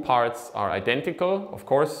first 2 parts are identical, of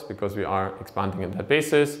course, because we are expanding in that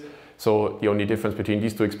basis. So the only difference between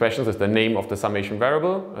these 2 expressions is the name of the summation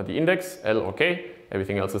variable, the index, L or k.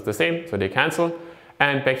 Everything else is the same, so they cancel.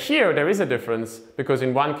 And back here, there is a difference because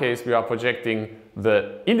in one case we are projecting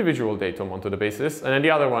the individual datum onto the basis, and in the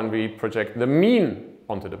other one we project the mean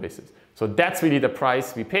onto the basis. So that's really the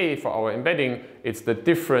price we pay for our embedding. It's the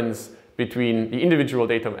difference between the individual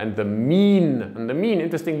datum and the mean. And the mean,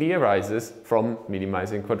 interestingly, arises from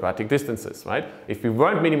minimizing quadratic distances, right? If we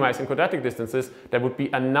weren't minimizing quadratic distances, there would be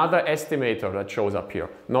another estimator that shows up here.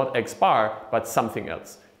 Not X bar, but something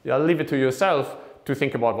else. I'll leave it to yourself to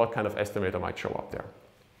think about what kind of estimator might show up there.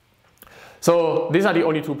 So these are the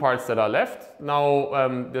only 2 parts that are left.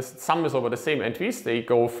 Now this sum is over the same entries. They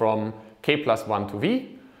go from k plus 1 to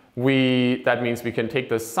v. That means we can take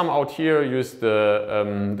the sum out here, use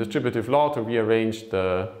the distributive law to rearrange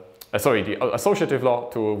the, the associative law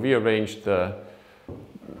to rearrange the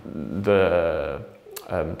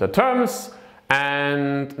terms.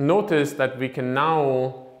 And notice that we can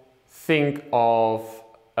now think of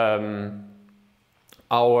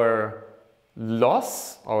our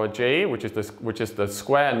loss, our j, which is the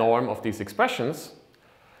square norm of these expressions,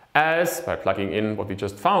 as, by plugging in what we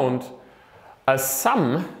just found, a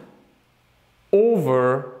sum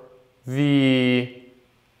over the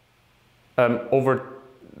over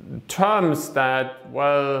terms that,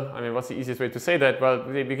 well, I mean, what's the easiest way to say that? Well,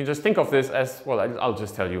 we can just think of this as, well, I'll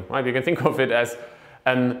just tell you, right? We can think of it as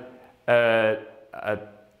a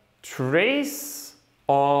trace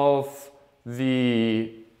of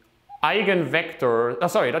the eigenvector, oh,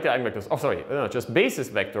 sorry, not the eigenvectors, oh, sorry, no, just basis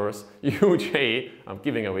vectors, uj, I'm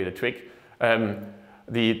giving away the trick,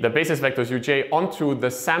 the basis vectors uj onto the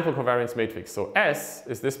sample covariance matrix. So S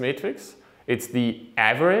is this matrix. It's the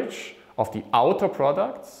average of the outer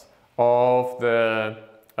products of the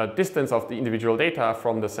distance of the individual data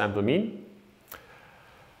from the sample mean.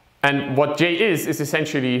 And what J is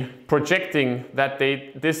essentially projecting that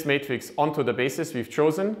this matrix onto the basis we've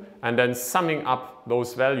chosen and then summing up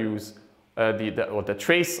those values, or the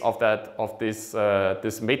trace of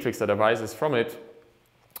this matrix that arises from it,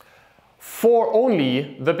 for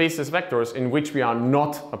only the basis vectors in which we are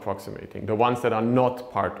not approximating, the ones that are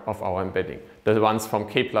not part of our embedding, the ones from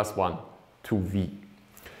k+1 to v.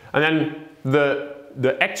 And then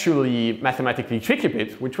the actually mathematically tricky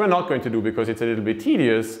bit, which we're not going to do because it's a little bit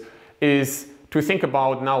tedious, is to think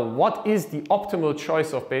about now what is the optimal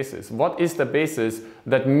choice of basis? What is the basis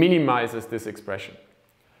that minimizes this expression?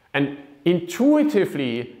 And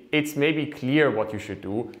intuitively, it's maybe clear what you should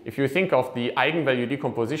do. If you think of the eigenvalue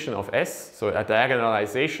decomposition of S, so a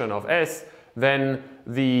diagonalization of S, then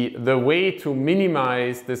the way to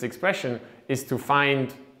minimize this expression is to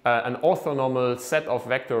find an orthonormal set of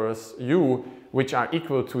vectors U which are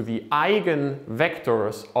equal to the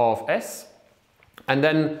eigenvectors of S, and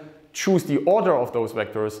then choose the order of those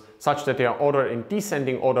vectors such that they are ordered in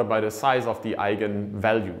descending order by the size of the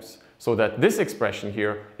eigenvalues. So that this expression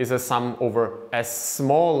here is a sum over as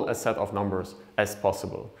small a set of numbers as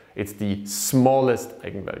possible. It's the smallest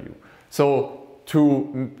eigenvalue. So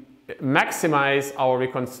to maximize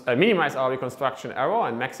minimize our reconstruction error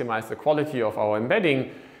and maximize the quality of our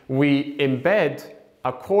embedding, we embed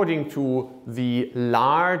according to the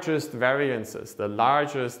largest variances, the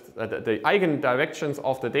eigendirections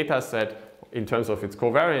of the data set in terms of its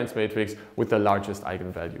covariance matrix with the largest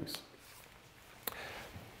eigenvalues.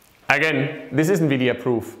 Again, this isn't really a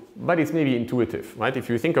proof, but it's maybe intuitive, right? If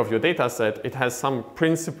you think of your data set, it has some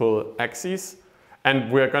principal axes,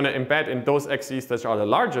 and we're going to embed in those axes that are the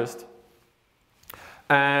largest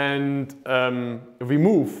and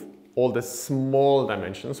remove all the small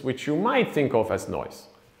dimensions, which you might think of as noise.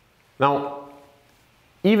 Now,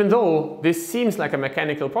 even though this seems like a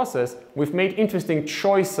mechanical process, we've made interesting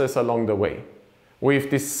choices along the way. We've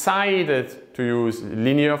decided to use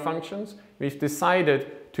linear functions. We've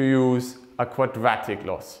decided to use a quadratic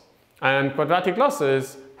loss. And quadratic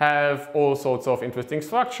losses have all sorts of interesting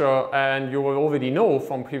structure, and you will already know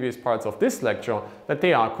from previous parts of this lecture that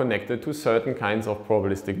they are connected to certain kinds of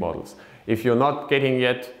probabilistic models. If you're not getting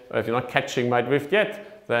yet, or if you're not catching my drift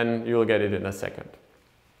yet, then you'll get it in a second.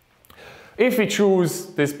 If we choose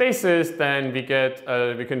this basis, then we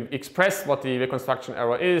can express what the reconstruction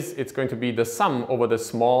error is. It's going to be the sum over the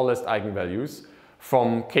smallest eigenvalues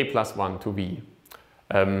from k+1 to v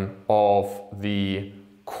of the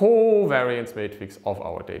covariance matrix of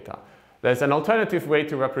our data. There's an alternative way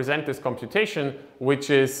to represent this computation, which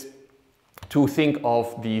is to think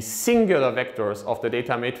of the singular vectors of the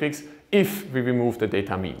data matrix if we remove the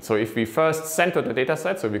data mean. So if we first center the data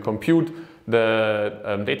set, so we compute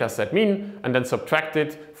the data set mean and then subtract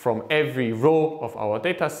it from every row of our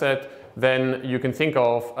data set, then you can think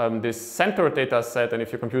of this centered data set, and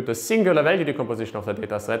if you compute the singular value decomposition of the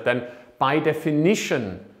data set, then by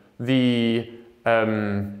definition the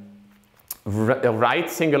right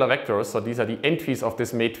singular vectors, so these are the entries of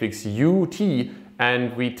this matrix UT,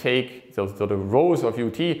 and we take so the rows of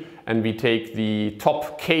UT, and we take the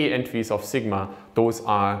top k entries of sigma. Those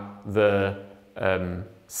are the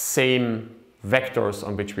same vectors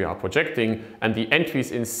on which we are projecting, and the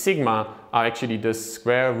entries in sigma are actually the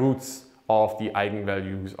square roots of the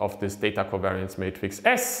eigenvalues of this data covariance matrix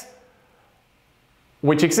S,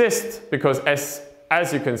 which exists because S,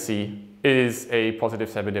 as you can see, is a positive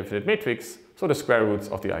semi-definite matrix, so the square roots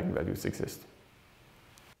of the eigenvalues exist.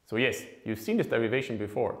 So yes, you've seen this derivation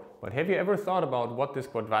before, but have you ever thought about what this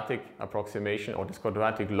quadratic approximation or this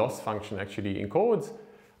quadratic loss function actually encodes?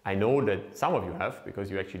 I know that some of you have, because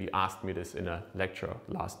you actually asked me this in a lecture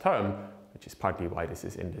last term, which is partly why this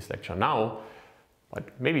is in this lecture now, but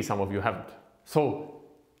maybe some of you haven't. So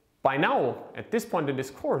by now, at this point in this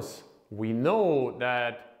course, we know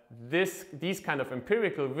that these kind of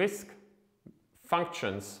empirical risk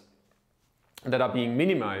functions that are being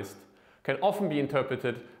minimized can often be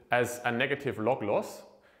interpreted as a negative log loss,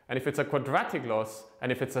 And if it's a quadratic loss,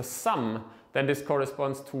 and if it's a sum, then this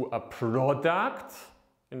corresponds to a product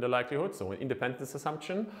in the likelihood, so an independence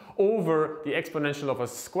assumption, over the exponential of a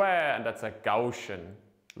square, and that's a Gaussian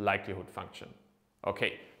likelihood function.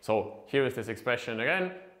 Okay, so here is this expression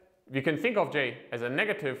again. We can think of J as a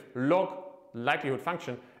negative log likelihood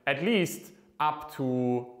function, at least up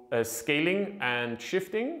to scaling and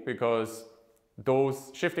shifting, because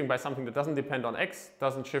those shifting by something that doesn't depend on x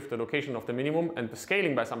doesn't shift the location of the minimum, and the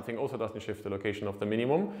scaling by something also doesn't shift the location of the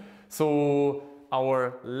minimum. So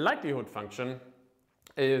our likelihood function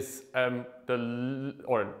is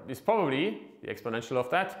is probably the exponential of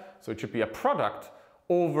that, so it should be a product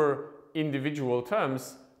over individual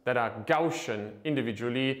terms that are Gaussian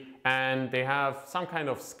individually, and they have some kind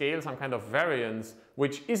of scale, some kind of variance,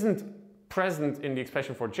 which isn't present in the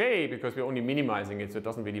expression for J because we're only minimizing it, so it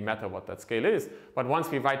doesn't really matter what that scale is. But once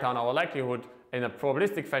we write down our likelihood in a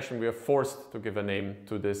probabilistic fashion, we are forced to give a name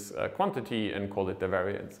to this quantity and call it the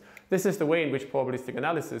variance. This is the way in which probabilistic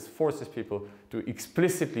analysis forces people to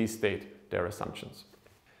explicitly state their assumptions.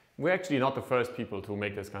 We're actually not the first people to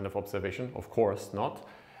make this kind of observation, of course not.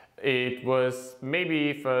 It was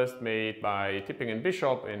maybe first made by Tübingen and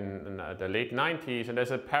Bishop in the late 90s, and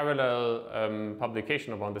there's a parallel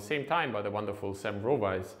publication around the same time by the wonderful Sam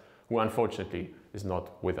Roweis, who unfortunately is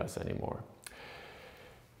not with us anymore.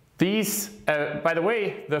 These, by the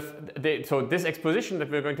way, so this exposition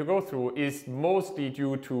that we're going to go through is mostly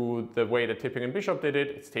due to the way that Tübingen and Bishop did it.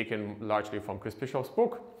 It's taken largely from Chris Bishop's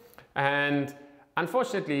book, and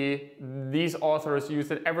unfortunately, these authors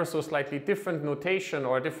used an ever so slightly different notation,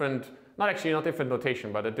 or a different, not different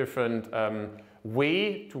notation, but a different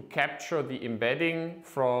way to capture the embedding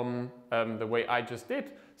from the way I just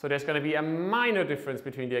did. So there's going to be a minor difference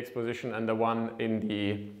between the exposition and the one in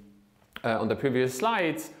the on the previous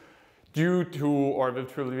slides, due to, or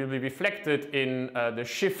which will be reflected in the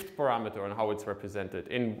shift parameter and how it's represented.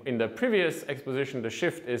 In the previous exposition, the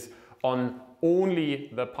shift is on only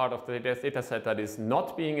the part of the data set that is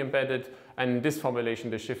not being embedded, and in this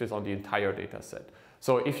formulation the shift is on the entire data set.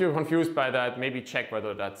 So if you're confused by that, maybe check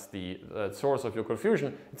whether that's the source of your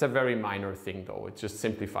confusion. It's a very minor thing though, it just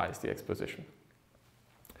simplifies the exposition.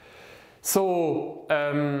 So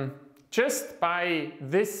just by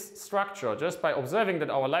this structure, just by observing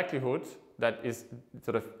that our likelihood that is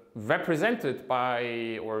sort of represented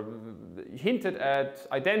by, or hinted at,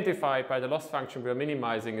 identified by the loss function we are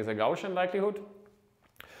minimizing is a Gaussian likelihood,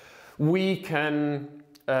 we can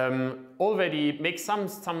already make some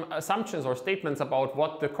assumptions or statements about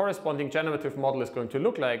what the corresponding generative model is going to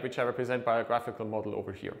look like, which I represent by a graphical model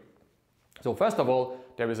over here. So first of all,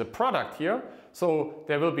 there is a product here. So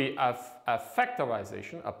there will be a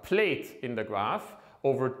factorization, a plate in the graph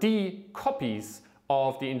over d copies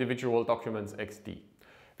of the individual documents xd.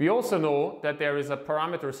 We also know that there is a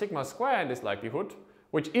parameter sigma square in this likelihood,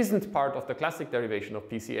 which isn't part of the classic derivation of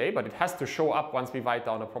PCA, but it has to show up once we write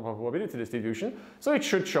down a proper probability distribution. So it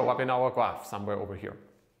should show up in our graph somewhere over here.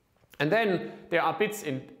 And then there are bits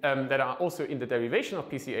that are also in the derivation of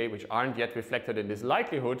PCA, which aren't yet reflected in this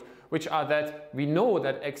likelihood, which are that we know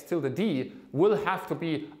that x tilde d will have to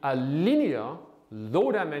be a linear,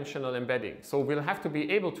 low-dimensional embedding. So we'll have to be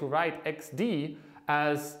able to write xd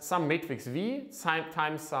as some matrix V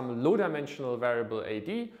times some low-dimensional variable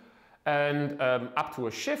AD, and up to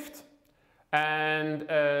a shift, and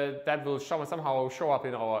that will somehow show up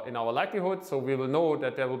in our likelihood. So we will know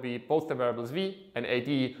that there will be both the variables V and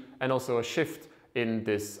AD, and also a shift in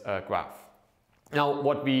this graph. Now,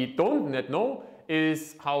 what we don't yet know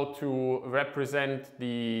is how to represent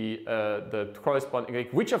the corresponding,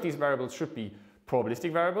 like which of these variables should be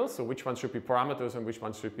probabilistic variables, so which ones should be parameters and which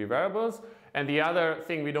ones should be variables. And the other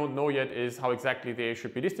thing we don't know yet is how exactly they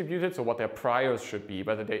should be distributed, so what their priors should be,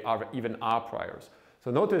 whether they even are priors.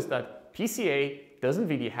 So notice that PCA doesn't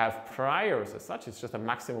really have priors as such, it's just a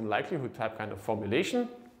maximum likelihood type kind of formulation.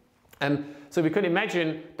 And so we can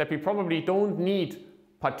imagine that we probably don't need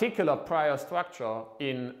particular prior structure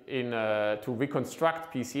to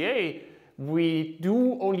reconstruct PCA. We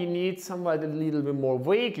do only need somewhat a little bit more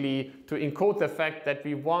vaguely to encode the fact that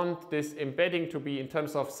we want this embedding to be in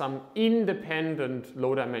terms of some independent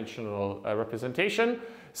low-dimensional representation.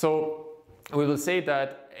 So we will say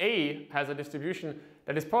that A has a distribution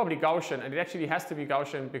that is probably Gaussian, and it actually has to be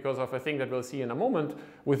Gaussian because of a thing that we'll see in a moment,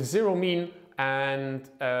 with zero mean and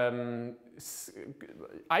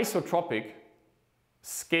isotropic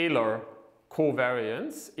scalar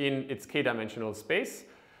covariance in its k-dimensional space.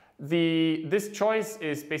 This choice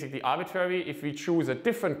is basically arbitrary. If we choose a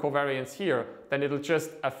different covariance here, then it'll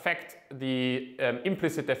just affect the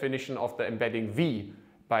implicit definition of the embedding V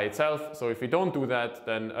by itself. So if we don't do that,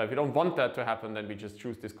 then if we don't want that to happen, then we just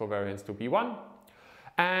choose this covariance to be 1.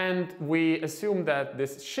 And we assume that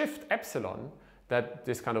this shift epsilon, that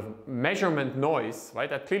this kind of measurement noise, right,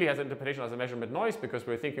 that clearly has an interpretation as a measurement noise because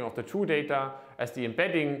we're thinking of the true data as the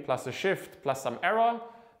embedding plus a shift plus some error.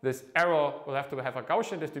 This error will have to have a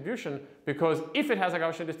Gaussian distribution, because if it has a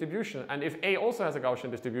Gaussian distribution and if A also has a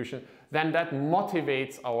Gaussian distribution, then that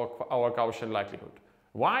motivates our Gaussian likelihood.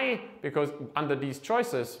 Why? Because under these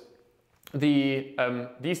choices,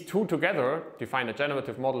 these two together define a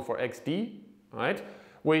generative model for xd, right,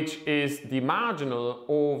 which is the marginal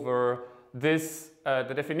over this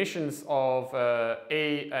the definitions of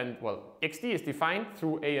A and, well, xd is defined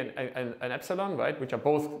through A and epsilon, right, which are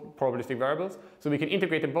both probabilistic variables. So we can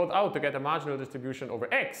integrate them both out to get a marginal distribution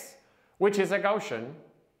over x, which is a Gaussian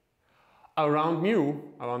around mu,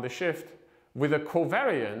 around the shift, with a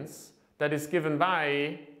covariance that is given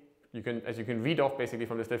by, as you can read off basically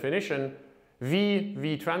from this definition,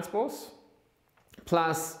 V transpose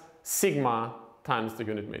plus sigma times the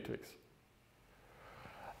unit matrix.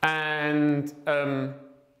 And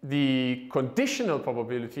the conditional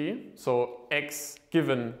probability, so x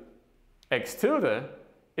given x tilde,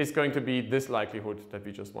 is going to be this likelihood that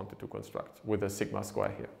we just wanted to construct with a sigma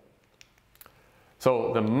square here.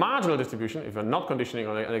 So the marginal distribution, if we're not conditioning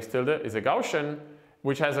on x tilde, is a Gaussian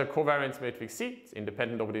which has a covariance matrix C. It's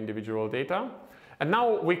independent of the individual data. And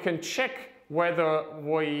now we can check whether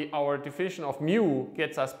our definition of mu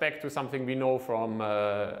gets us back to something we know from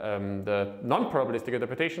the non-probabilistic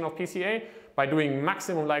interpretation of PCA by doing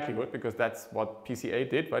maximum likelihood, because that's what PCA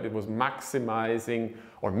did, right? It was maximizing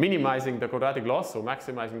or minimizing the quadratic loss, so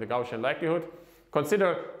maximizing the Gaussian likelihood.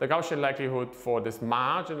 Consider the Gaussian likelihood for this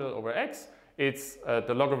marginal over x. It's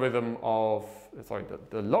the logarithm of,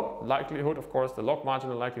 the log likelihood, of course, the log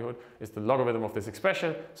marginal likelihood is the logarithm of this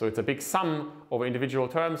expression. So it's a big sum over individual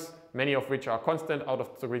terms, many of which are constant,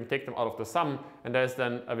 so we can take them out of the sum. And there's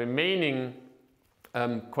then a remaining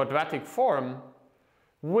quadratic form,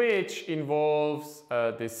 which involves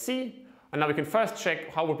this C. And now we can first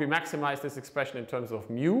check how would we maximize this expression in terms of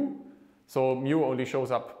mu. So mu only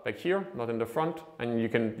shows up back here, not in the front. And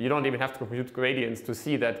you don't even have to compute gradients to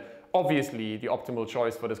see that obviously the optimal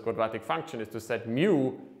choice for this quadratic function is to set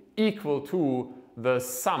mu equal to the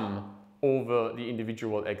sum over the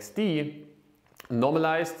individual xd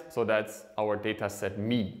normalized, so that's our data set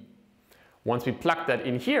me. Once we plug that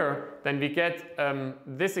in here, then we get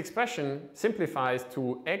this expression simplifies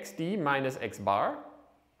to xd minus x bar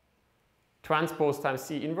transpose times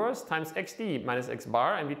C inverse times xd minus x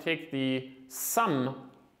bar, and we take the sum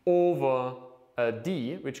over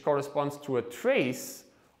D, which corresponds to a trace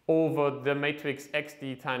over the matrix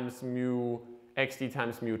xd times mu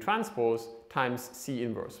transpose times C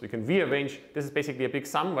inverse. We can rearrange, this is basically a big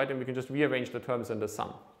sum, right? And we can just rearrange the terms in the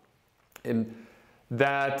sum. And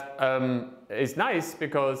that is nice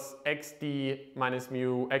because xd minus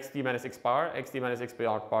x bar, xd minus x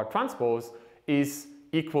bar transpose is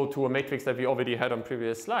equal to a matrix that we already had on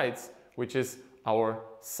previous slides, which is our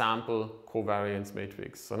sample covariance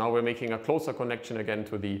matrix. So now we're making a closer connection again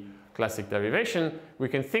to the classic derivation. We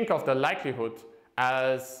can think of the likelihood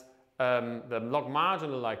as the log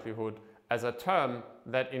marginal likelihood as a term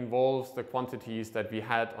that involves the quantities that we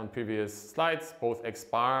had on previous slides, both x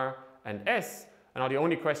bar and s. And now the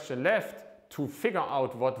only question left to figure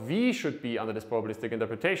out what v should be under this probabilistic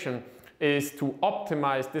interpretation is to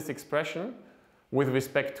optimize this expression with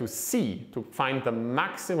respect to C to find the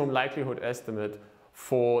maximum likelihood estimate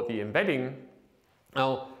for the embedding.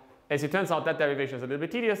 Now, as it turns out, that derivation is a little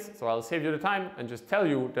bit tedious, so I'll save you the time and just tell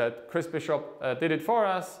you that Chris Bishop did it for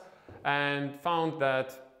us and found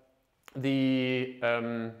that the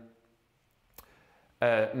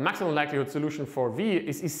maximum likelihood solution for V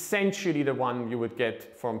is essentially the one you would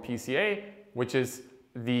get from PCA, which is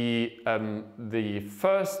the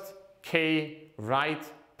first k right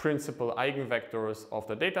principal eigenvectors of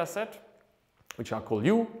the data set, which are called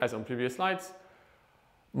U, as on previous slides,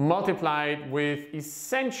 multiplied with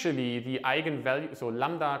essentially the eigenvalue, so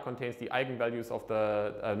lambda contains the eigenvalues of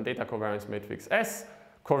the data covariance matrix S,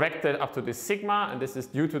 corrected up to this sigma, and this is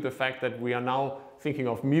due to the fact that we are now thinking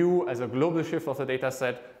of mu as a global shift of the data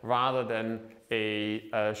set rather than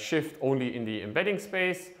a shift only in the embedding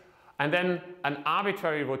space, and then an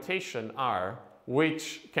arbitrary rotation R,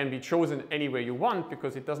 which can be chosen any way you want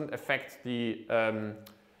because it doesn't affect the,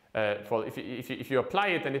 well, if you apply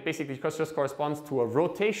it, then it basically just corresponds to a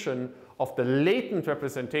rotation of the latent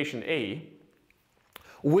representation A,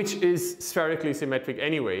 which is spherically symmetric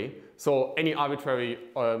anyway. So any arbitrary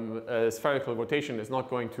spherical rotation is not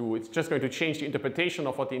going to, it's just going to change the interpretation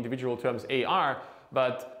of what the individual terms A are,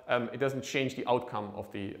 but it doesn't change the outcome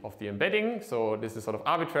of the embedding. So this is sort of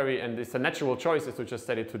arbitrary, and it's a natural choice is to just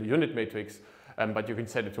set it to the unit matrix, but you can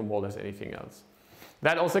set it to more or less anything else.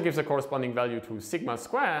 That also gives a corresponding value to sigma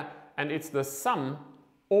square, and it's the sum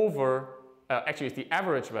over, actually it's the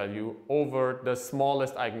average value over the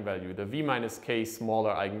smallest eigenvalue, the v minus k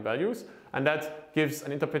smaller eigenvalues, and that gives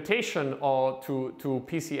an interpretation to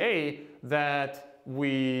PCA that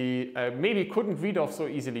we maybe couldn't read off so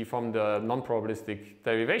easily from the non-probabilistic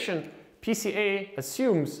derivation. PCA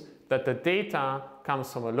assumes that the data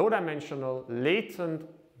comes from a low-dimensional latent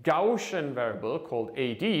Gaussian variable called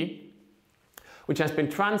AD, which has been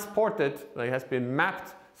transported, like has been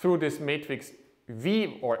mapped through this matrix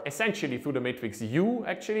V, or essentially through the matrix U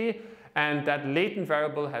actually, and that latent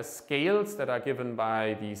variable has scales that are given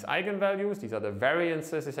by these eigenvalues. These are the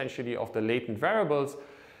variances essentially of the latent variables.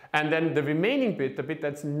 And then the remaining bit, the bit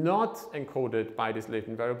that's not encoded by this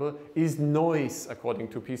latent variable, is noise according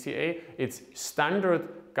to PCA. It's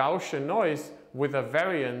standard Gaussian noise with a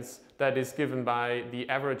variance that is given by the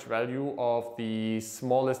average value of the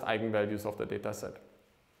smallest eigenvalues of the data set.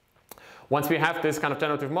 Once we have this kind of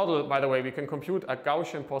generative model, by the way, we can compute a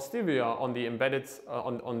Gaussian posterior on the embedded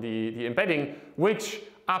the embedding, which,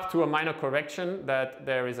 up to a minor correction that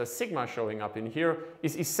there is a sigma showing up in here,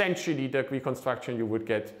 is essentially the reconstruction you would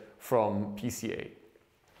get from PCA.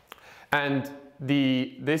 And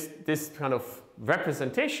this kind of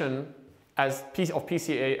representation of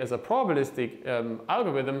PCA as a probabilistic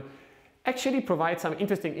algorithm actually provides some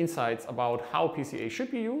interesting insights about how PCA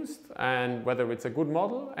should be used and whether it's a good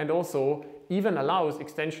model, and also even allows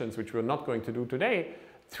extensions, which we're not going to do today,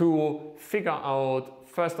 to figure out,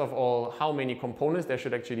 first of all, how many components there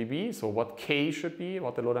should actually be, so what K should be,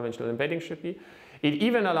 what the low-dimensional embedding should be. It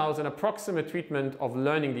even allows an approximate treatment of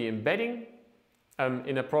learning the embedding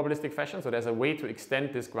in a probabilistic fashion, so there's a way to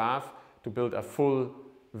extend this graph to build a full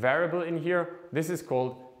variable in here. This is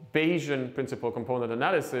called Bayesian principal component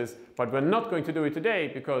analysis, but we're not going to do it today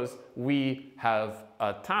because we have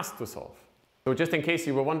a task to solve. So just in case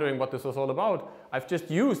you were wondering what this was all about, I've just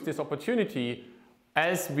used this opportunity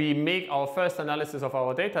as we make our first analysis of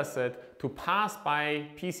our data set to pass by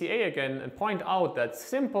PCA again and point out that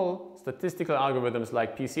simple statistical algorithms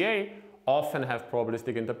like PCA often have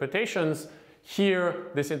probabilistic interpretations. Here,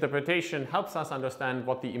 this interpretation helps us understand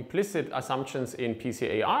what the implicit assumptions in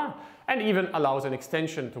PCA are, and even allows an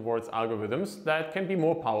extension towards algorithms that can be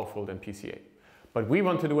more powerful than PCA. But we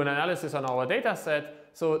want to do an analysis on our data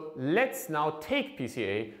set, so let's now take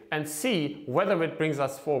PCA and see whether it brings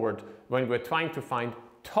us forward when we're trying to find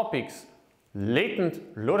topics, latent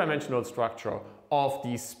low-dimensional structure of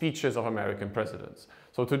these speeches of American presidents.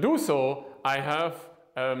 So to do so, I have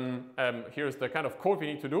here's the kind of code we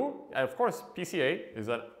need to do. Of course, PCA is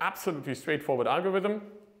an absolutely straightforward algorithm.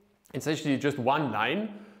 It's actually just one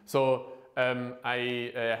line. So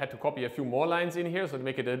I had to copy a few more lines in here so to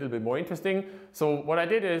make it a little bit more interesting. So what I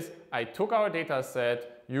did is I took our data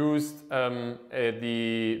set, used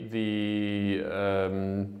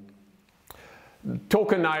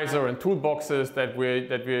tokenizer and toolboxes that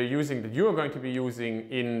we're using, that you're going to be using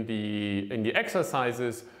in the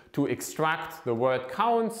exercises, to extract the word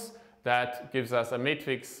counts. That gives us a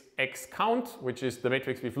matrix X count, which is the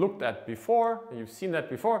matrix we've looked at before. You've seen that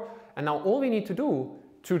before. And now all we need to do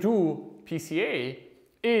PCA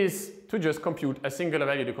is to just compute a singular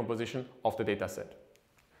value decomposition of the data set.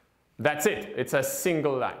 That's it. It's a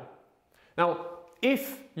single line. Now,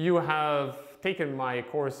 if you have taken my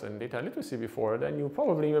course in data literacy before, then you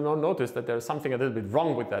probably will notice that there's something a little bit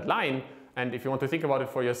wrong with that line. And if you want to think about it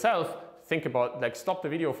for yourself, think about, like, stop the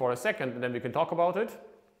video for a second and then we can talk about it.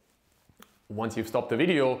 Once you've stopped the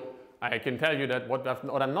video, I can tell you that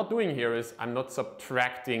what I'm not doing here is I'm not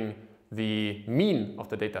subtracting the mean of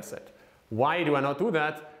the data set. Why do I not do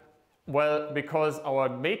that? Well, because our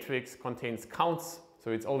matrix contains counts,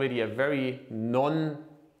 so it's already a very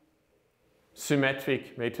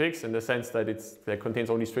non-symmetric matrix in the sense that it contains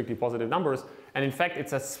only strictly positive numbers. And in fact,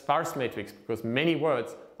 it's a sparse matrix because many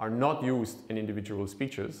words are not used in individual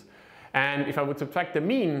speeches. And if I would subtract the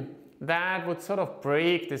mean, that would sort of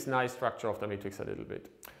break this nice structure of the matrix a little bit.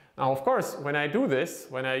 Now, of course, when I do this,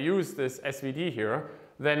 when I use this SVD here,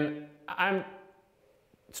 then I'm,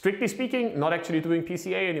 strictly speaking, not actually doing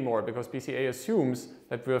PCA anymore, because PCA assumes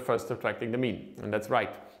that we're first subtracting the mean, and that's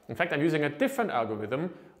right. In fact, I'm using a different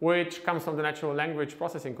algorithm, which comes from the natural language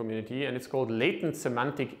processing community, and it's called latent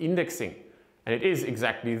semantic indexing. And it is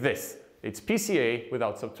exactly this. It's PCA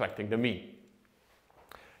without subtracting the mean.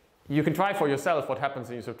 You can try for yourself what happens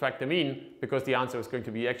when you subtract the mean, because the answer is going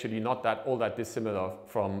to be actually not all that dissimilar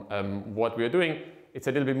from what we're doing. It's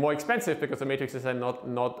a little bit more expensive because the matrices are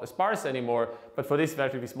not sparse anymore, but for these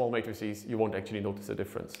relatively small matrices, you won't actually notice a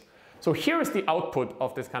difference. So here is the output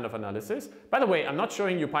of this kind of analysis. By the way, I'm not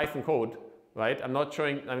showing you Python code, right? I'm not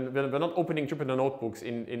showing, we're not opening Jupyter notebooks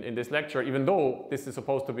in this lecture, even though this is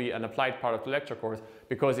supposed to be an applied part of the lecture course,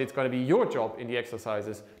 because it's going to be your job in the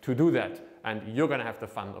exercises to do that, and you're going to have the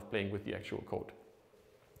fun of playing with the actual code.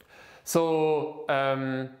 So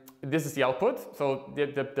this is the output. So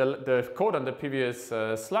the code on the previous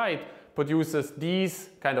slide produces these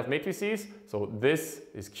kind of matrices. So this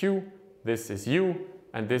is Q, this is U,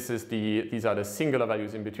 and these are the singular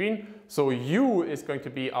values in between. So U is going to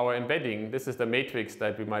be our embedding. This is the matrix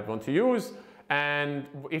that we might want to use. And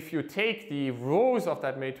if you take the rows of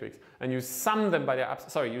that matrix and you sum them by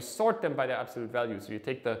their, you sort them by their absolute values. So you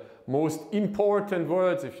take the most important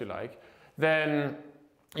words, if you like, then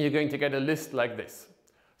you're going to get a list like this.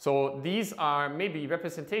 So these are maybe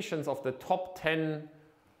representations of the top 10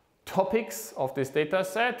 topics of this data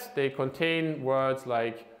set. They contain words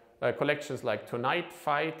like collections like tonight,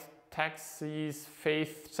 fight, taxis,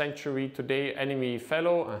 faith, century, today, enemy,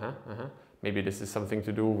 fellow. Maybe this is something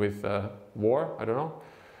to do with war, I don't know.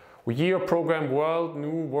 Year, program, world,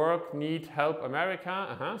 new, work, need, help,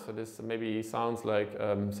 America. So this maybe sounds like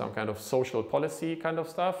some kind of social policy kind of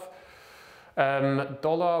stuff.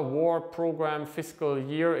 Dollar, war, program, fiscal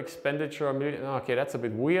year, expenditure, okay, that's a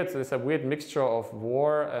bit weird. So there's a weird mixture of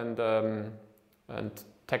war and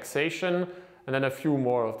taxation, and then a few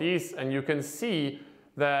more of these. And you can see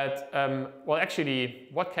that, well, actually,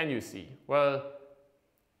 what can you see? Well,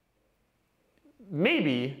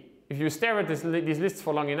 maybe if you stare at these lists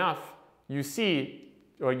for long enough, you see,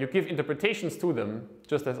 or you give interpretations to them,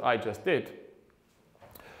 just as I just did.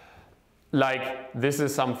 Like, this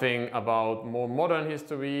is something about more modern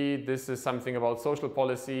history, this is something about social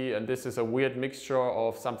policy, and this is a weird mixture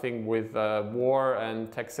of something with war and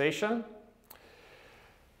taxation.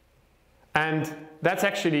 And that's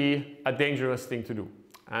actually a dangerous thing to do.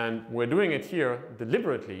 And we're doing it here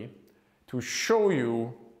deliberately to show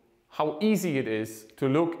you how easy it is to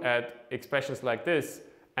look at expressions like this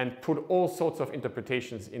and put all sorts of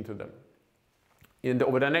interpretations into them.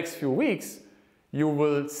 Over the next few weeks, you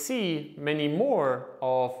will see many more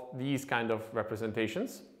of these kind of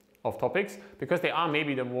representations of topics, because they are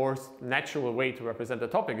maybe the most natural way to represent a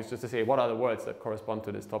topic, is just to say what are the words that correspond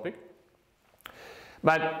to this topic.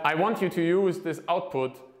 But I want you to use this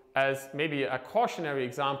output as maybe a cautionary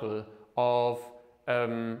example of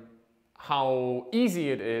how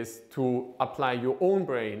easy it is to apply your own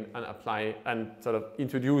brain and sort of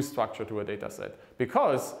introduce structure to a data set,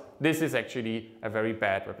 because this is actually a very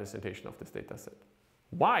bad representation of this data set.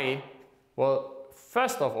 Why? Well,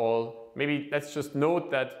 first of all, maybe let's just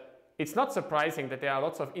note that it's not surprising that there are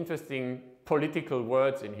lots of interesting political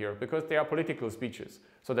words in here, because they are political speeches.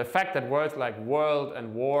 So the fact that words like world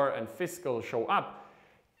and war and fiscal show up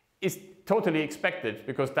is totally expected,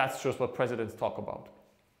 because that's just what presidents talk about.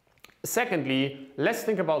 Secondly, let's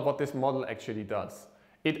think about what this model actually does.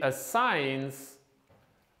 It assigns,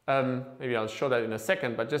 maybe I'll show that in a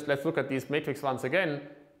second, but just let's look at these matrix once again.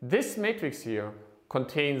 This matrix here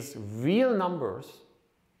contains real numbers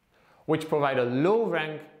which provide a low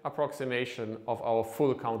rank approximation of our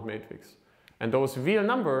full count matrix. And those real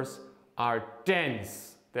numbers are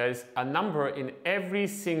dense. There is a number in every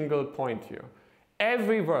single point here.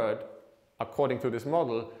 Every word, according to this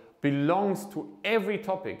model, belongs to every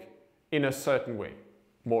topic in a certain way,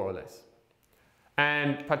 more or less.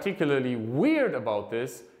 And particularly weird about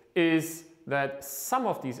this is that some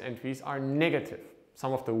of these entries are negative.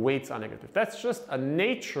 Some of the weights are negative. That's just a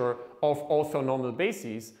nature of orthonormal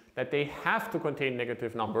bases, that they have to contain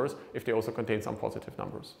negative numbers if they also contain some positive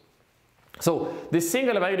numbers. So this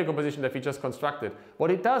singular value decomposition that we just constructed,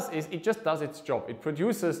 what it does is it just does its job. It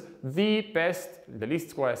produces the best, in the least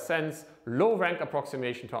square sense, low rank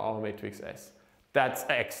approximation to our matrix S. That's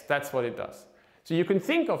X, that's what it does. So you can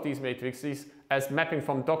think of these matrices as mapping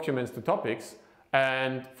from documents to topics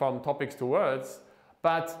and from topics to words,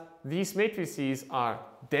 but these matrices are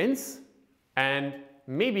dense, and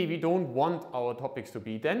maybe we don't want our topics to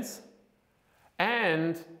be dense,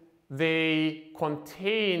 and they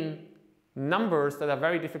contain numbers that are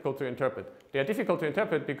very difficult to interpret. They are difficult to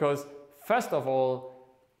interpret because, first of all,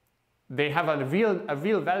 they have a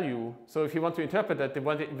real value. So if you want to interpret that,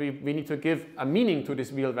 we need to give a meaning to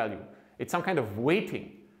this real value. It's some kind of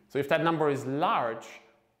weighting. So if that number is large,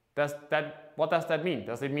 what does that mean?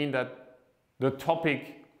 Does it mean that the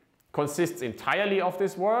topic consists entirely of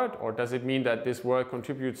this word? Or does it mean that this word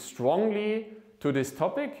contributes strongly to this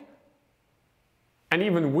topic? And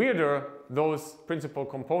even weirder, those principal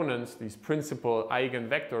components, these principal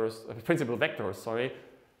vectors, sorry,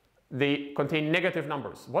 they contain negative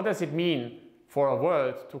numbers. What does it mean for a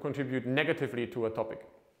word to contribute negatively to a topic?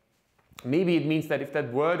 Maybe it means that if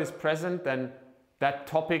that word is present, then that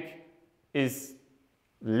topic is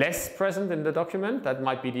less present in the document. That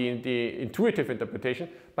might be the intuitive interpretation,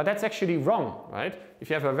 but that's actually wrong, right? If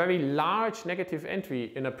you have a very large negative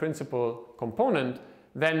entry in a principal component,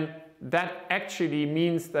 then that actually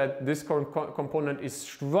means that this component is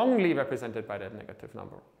strongly represented by that negative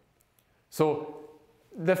number. So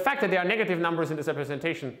the fact that there are negative numbers in this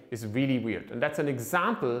representation is really weird. And that's an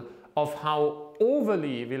example of how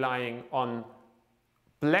overly relying on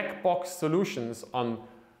black box solutions, on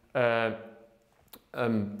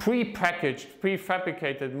pre-packaged,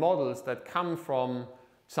 prefabricated models that come from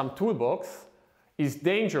some toolbox is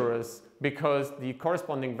dangerous because the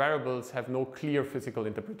corresponding variables have no clear physical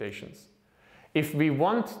interpretations. If we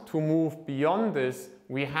want to move beyond this,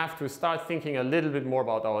 we have to start thinking a little bit more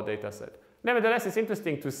about our data set. Nevertheless, it's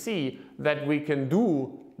interesting to see that we can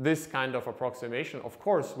do this kind of approximation, of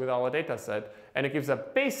course, with our data set, and it gives a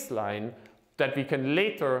baseline that we can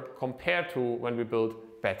later compare to when we build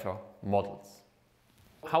better models.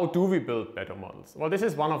 How do we build better models? Well, this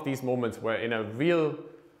is one of these moments where in a real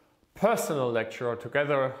personal lecture,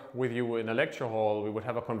 together with you in a lecture hall, we would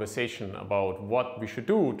have a conversation about what we should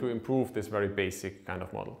do to improve this very basic kind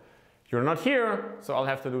of model. You're not here, so I'll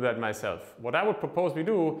have to do that myself. What I would propose we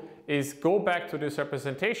do is go back to this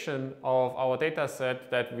representation of our data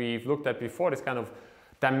set that we've looked at before, this kind of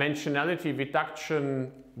dimensionality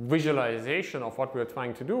reduction visualization of what we're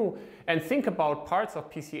trying to do, and think about parts of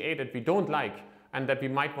PCA that we don't like and that we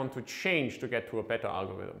might want to change to get to a better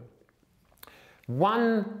algorithm.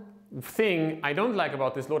 One thing I don't like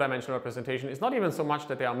about this low-dimensional representation is not even so much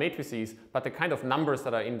that there are matrices, but the kind of numbers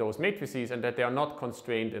that are in those matrices and that they are not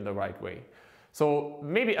constrained in the right way. So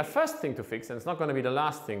maybe a first thing to fix, and it's not going to be the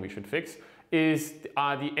last thing we should fix,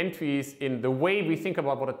 are the entries in the way we think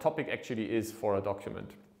about what a topic actually is for a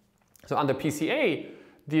document. So under PCA,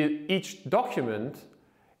 each document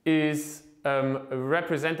is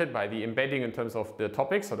represented by the embedding in terms of the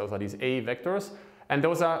topics, so those are these A vectors, and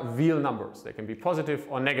those are real numbers. They can be positive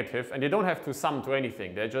or negative, and they don't have to sum to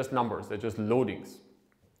anything. They're just numbers, they're just loadings.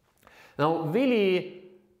 Now, really,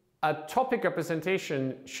 a topic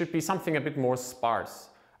representation should be something a bit more sparse.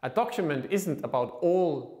 A document isn't about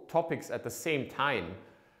all topics at the same time,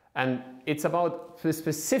 and it's about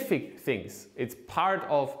specific things. It's part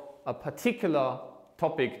of a particular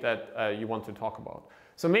topic that you want to talk about.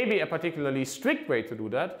 So maybe a particularly strict way to do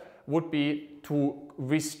that would be to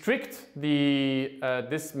restrict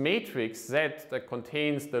this matrix Z that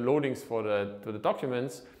contains the loadings for the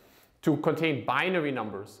documents to contain binary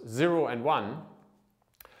numbers, 0 and 1,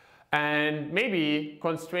 and maybe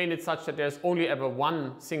constrain it such that there's only ever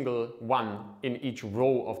one single 1 in each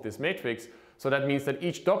row of this matrix. So that means that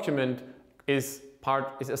each document is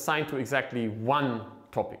assigned to exactly one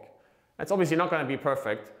topic. That's obviously not going to be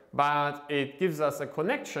perfect, but it gives us a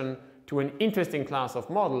connection to an interesting class of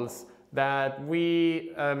models that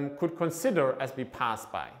we could consider as we pass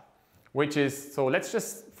by. Which is, so let's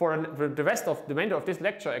just, for the remainder of this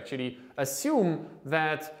lecture actually, assume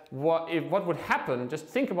that what would happen, just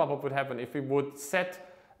think about what would happen if we would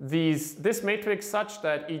set this matrix such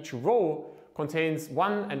that each row contains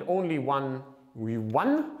one and only one,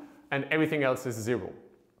 and everything else is 0.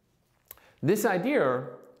 This idea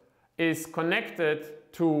is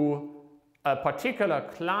connected to a particular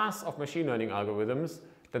class of machine learning algorithms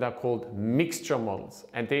that are called mixture models,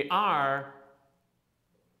 and they are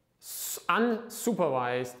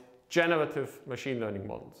unsupervised generative machine learning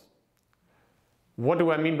models. What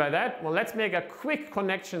do I mean by that? Well, let's make a quick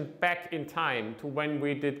connection back in time to when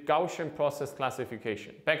we did Gaussian process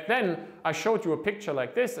classification. Back then, I showed you a picture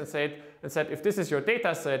like this and said, if this is your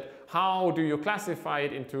data set, how do you classify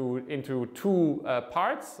it into two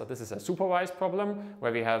parts? So this is a supervised problem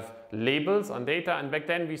where we have labels on data, and back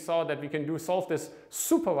then we saw that we can solve this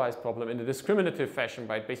supervised problem in a discriminative fashion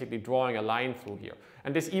by basically drawing a line through here.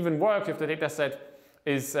 And this even works if the data set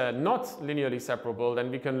is not linearly separable, then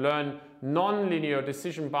we can learn non-linear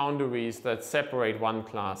decision boundaries that separate one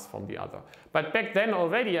class from the other. But back then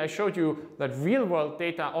already I showed you that real-world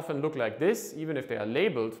data often look like this, even if they are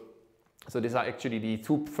labeled. So these are actually the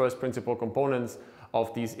two first principal components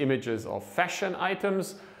of these images of fashion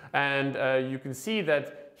items. And you can see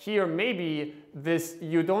that here maybe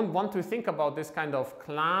you don't want to think about this kind of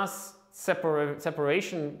class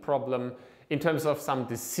separation problem in terms of some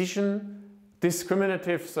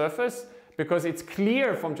discriminative surface, because it's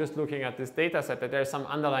clear from just looking at this data set that there's some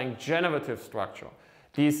underlying generative structure.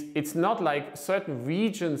 It's not like certain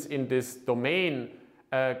regions in this domain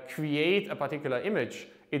create a particular image.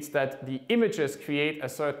 It's that the images create a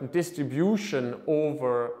certain distribution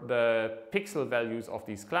over the pixel values of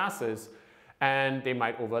these classes, and they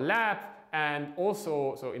might overlap. And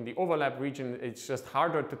also, so in the overlap region, it's just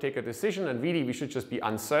harder to take a decision, and really we should just be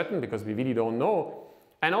uncertain because we really don't know.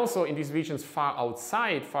 And also in these regions far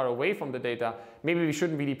outside, far away from the data, maybe we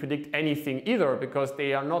shouldn't really predict anything either because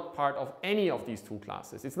they are not part of any of these two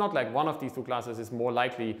classes. It's not like one of these two classes is more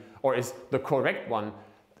likely or is the correct one.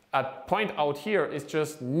 A point out here is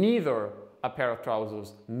just neither a pair of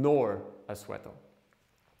trousers nor a sweater.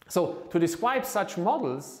 So to describe such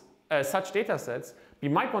models, such data sets, we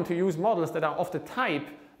might want to use models that are of the type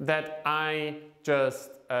that I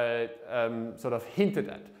just sort of hinted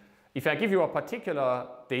at. If I give you a particular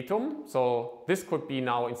datum, so this could be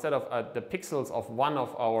now, instead of the pixels of one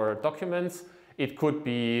of our documents, it could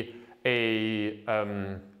be a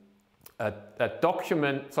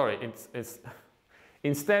document, sorry,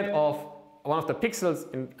 instead of one of the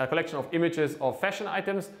pixels in a collection of images of fashion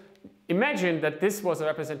items, imagine that this was a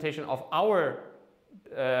representation of our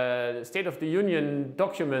State of the Union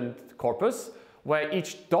document corpus, where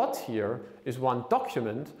each dot here is one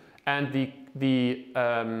document, and the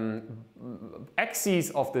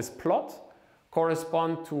axes of this plot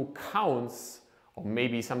correspond to counts, or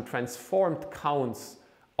maybe some transformed counts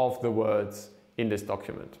of the words in this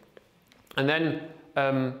document. And then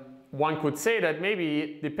one could say that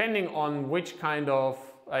maybe depending on which kind of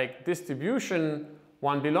distribution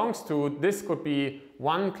one belongs to, this could be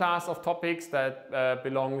one class of topics that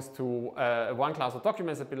belongs to one class of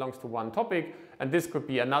documents that belongs to one topic, and this could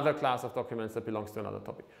be another class of documents that belongs to another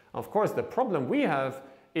topic. Of course, the problem we have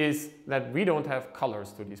is that we don't have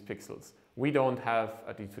colors to these pixels. We don't have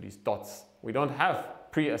to these dots. We don't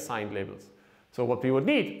have pre-assigned labels. So what we would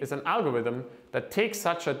need is an algorithm that takes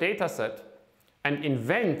such a data set and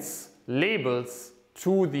invents labels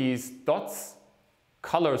to these dots,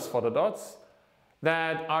 colors for the dots,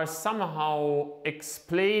 that are somehow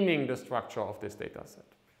explaining the structure of this data set.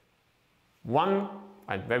 One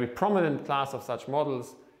very prominent class of such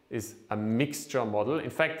models is a mixture model. In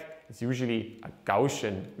fact, it's usually a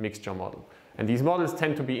Gaussian mixture model. And these models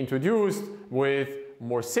tend to be introduced with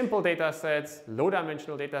more simple data sets,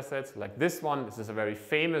 low-dimensional data sets, like this one. This is a very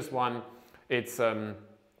famous one. It's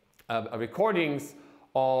recordings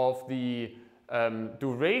of the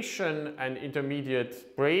duration and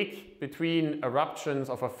intermediate break between eruptions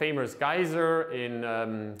of a famous geyser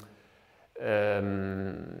in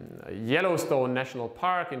Yellowstone National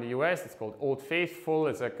Park in the US. It's called Old Faithful.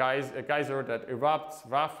 It's a geyser that erupts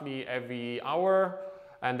roughly every hour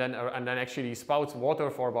and then actually spouts water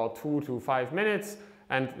for about 2 to 5 minutes.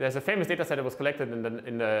 And there's a famous data set that was collected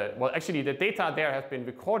well, actually the data there have been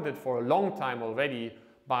recorded for a long time already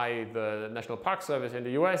by the National Park Service in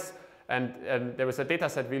the US. And there was a data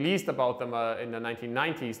set released about them in the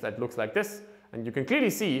 1990s that looks like this. And you can clearly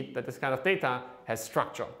see that this kind of data has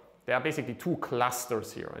structure. There are basically two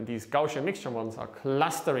clusters here. And these Gaussian mixture models are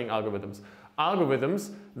clustering algorithms.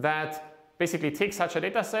 Algorithms that basically take such a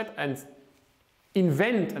data set and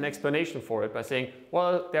invent an explanation for it by saying,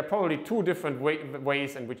 well, there are probably two different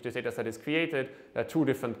ways in which this data set is created. There are two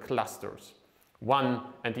different clusters, one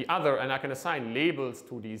and the other, and I can assign labels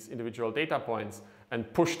to these individual data points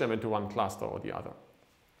and push them into one cluster or the other.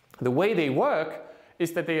 The way they work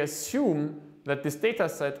is that they assume that this data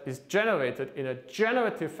set is generated in a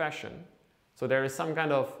generative fashion. So there is some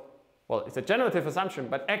kind of, well, it's a generative assumption,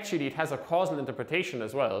 but actually it has a causal interpretation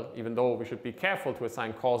as well. Even though we should be careful to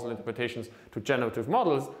assign causal interpretations to generative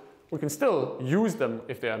models, we can still use them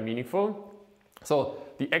if they are meaningful. So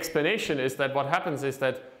the explanation is that what happens is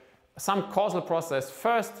that some causal process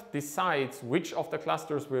first decides which of the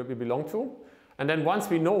clusters we belong to. And then once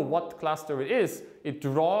we know what cluster it is, it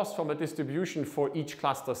draws from a distribution for each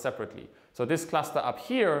cluster separately. So this cluster up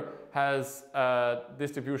here has a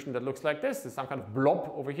distribution that looks like this. There's some kind of blob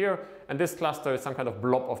over here. And this cluster is some kind of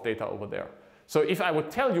blob of data over there. So if I would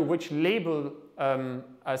tell you which label,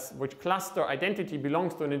 which cluster identity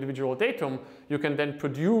belongs to an individual datum, you can then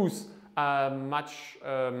produce a much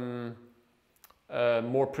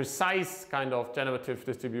more precise kind of generative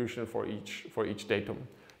distribution for each datum.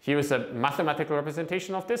 Here is a mathematical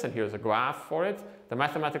representation of this, and here's a graph for it. The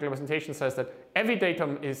mathematical representation says that every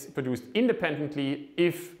datum is produced independently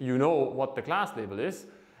if you know what the class label is.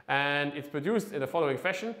 And it's produced in the following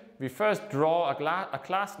fashion. We first draw a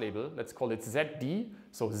class label, let's call it ZD.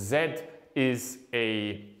 So Z is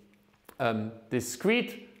a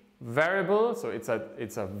discrete variable, so it's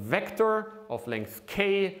a vector of length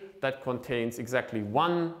k that contains exactly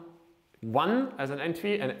one as an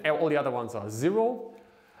entry, and all the other ones are 0.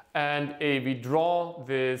 And we draw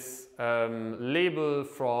this label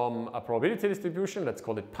from a probability distribution. Let's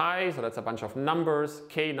call it pi. So that's a bunch of numbers,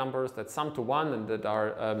 k numbers that sum to 1 and that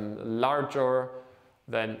are larger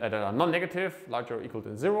than, that are non-negative, larger or equal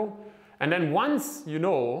to 0. And then once you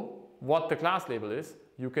know what the class label is,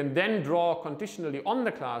 you can then draw conditionally on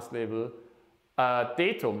the class label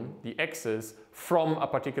datum, the x's, from a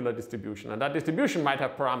particular distribution. And that distribution might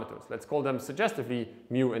have parameters. Let's call them suggestively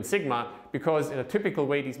mu and sigma, because in a typical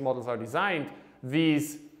way these models are designed,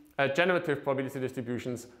 these generative probability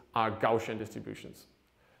distributions are Gaussian distributions.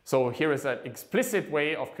 So here is an explicit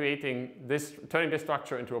way of creating this, turning this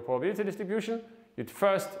structure into a probability distribution. You'd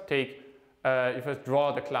first take, you first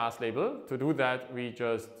draw the class label. To do that, we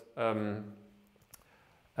just draw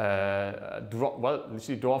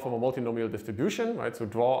from a multinomial distribution, right? So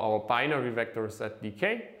draw our binary vector set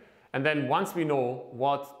dk. And then once we know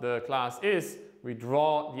what the class is, we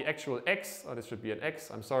draw the actual x, or this should be an x,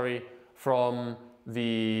 I'm sorry, from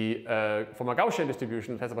a Gaussian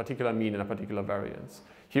distribution that has a particular mean and a particular variance.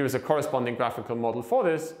 Here is a corresponding graphical model for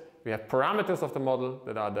this. We have parameters of the model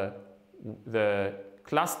that are the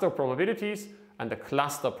cluster probabilities and the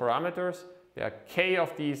cluster parameters. There are k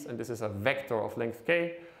of these, and this is a vector of length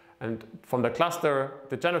k. And from the cluster,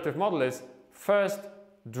 the generative model is first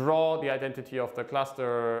draw the identity of the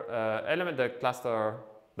cluster element, the identity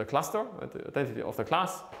of the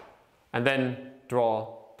class, and then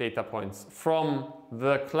draw data points from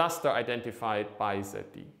the cluster identified by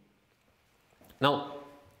ZD. Now,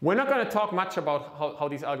 we're not going to talk much about how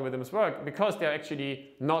these algorithms work because they're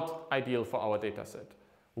actually not ideal for our data set.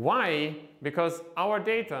 Why? Because our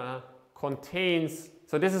data contains,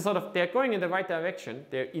 so this is sort of, they're going in the right direction,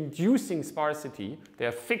 they're inducing sparsity,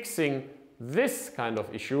 they're fixing this kind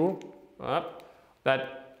of issue,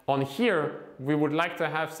 that on here we would like to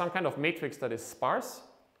have some kind of matrix that is sparse.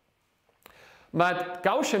 But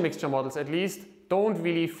Gaussian mixture models at least don't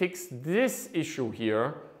really fix this issue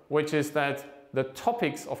here, which is that the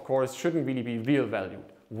topics, of course, shouldn't really be real valued.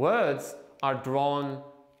 Words are drawn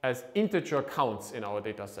as integer counts in our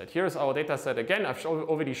data set. Here's our data set again. I've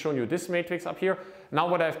already shown you this matrix up here. Now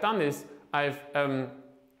what I've done is I've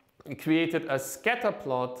created a scatter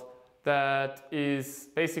plot that is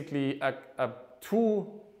basically a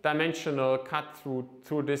two-dimensional cut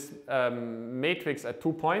through this matrix at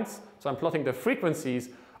 2 points. So I'm plotting the frequencies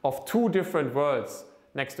of two different words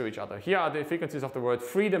next to each other. Here are the frequencies of the word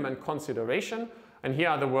freedom and consideration, and here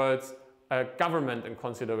are the words government and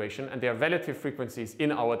consideration, and their relative frequencies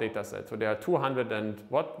in our data set. So there are 200 and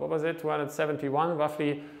what was it? 271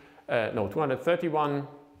 roughly, no, 231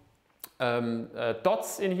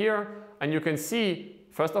 dots in here, and you can see,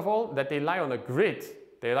 first of all, that they lie on a grid.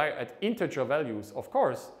 They lie at integer values, of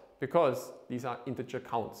course, because these are integer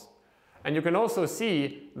counts. And you can also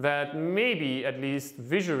see that maybe, at least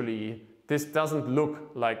visually, this doesn't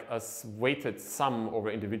look like a weighted sum over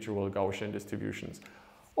individual Gaussian distributions.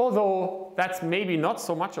 Although that's maybe not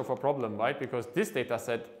so much of a problem, right? Because this data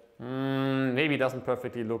set maybe doesn't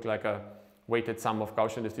perfectly look like a weighted sum of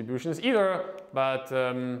Gaussian distributions either, but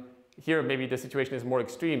here maybe the situation is more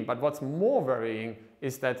extreme. But what's more worrying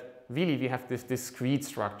is that really we have this discrete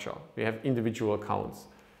structure. We have individual counts.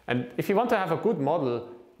 And if you want to have a good model,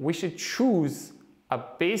 we should choose a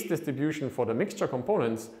base distribution for the mixture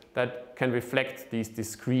components that can reflect this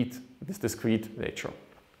discrete nature.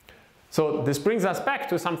 So this brings us back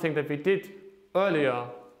to something that we did earlier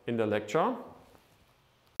in the lecture.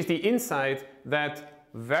 It's the insight that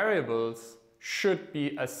variables should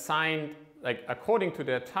be assigned, like according to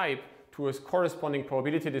their type, to a corresponding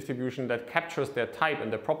probability distribution that captures their type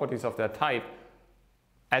and the properties of their type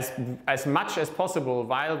as much as possible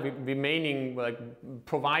while remaining, like,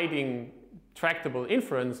 providing tractable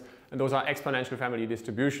inference, and those are exponential family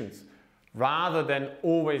distributions, rather than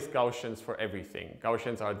always Gaussians for everything.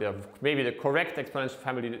 Gaussians are maybe the correct exponential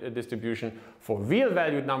family distribution for real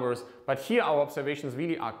valued numbers, but here our observations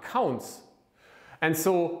really are counts. And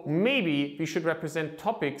so maybe we should represent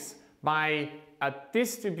topics by a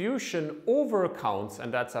distribution over counts,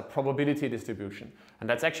 and that's a probability distribution. And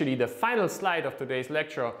that's actually the final slide of today's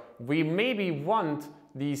lecture. We maybe want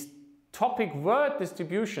these topic word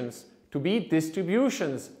distributions to be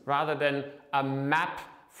distributions rather than a map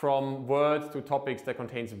from words to topics that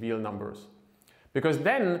contains real numbers. Because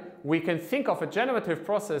then we can think of a generative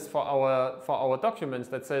process for our documents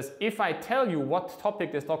that says, if I tell you what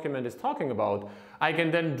topic this document is talking about, I can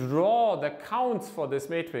then draw the counts for this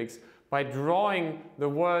matrix by drawing the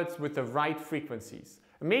words with the right frequencies.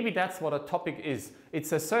 Maybe that's what a topic is.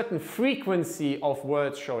 It's a certain frequency of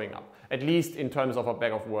words showing up, at least in terms of a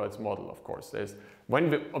bag of words model, of course.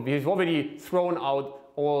 We've already thrown out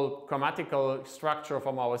all grammatical structure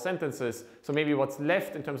from our sentences. So maybe what's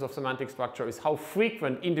left in terms of semantic structure is how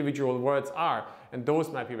frequent individual words are, and those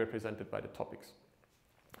might be represented by the topics.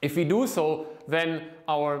 If we do so, then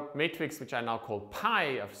our matrix, which I now call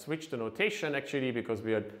pi, I've switched the notation actually because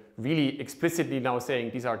we are really explicitly now saying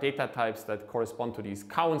these are data types that correspond to these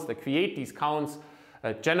counts, that create these counts,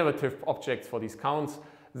 generative objects for these counts.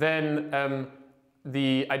 Then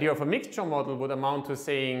the idea of a mixture model would amount to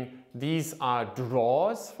saying these are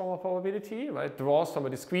draws from a probability, right? Draws from a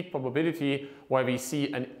discrete probability where we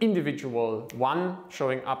see an individual one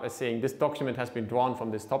showing up as saying this document has been drawn from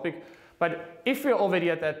this topic. But if we're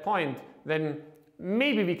already at that point, then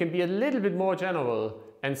maybe we can be a little bit more general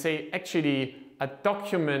and say actually a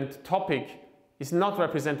document topic is not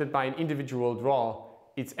represented by an individual draw,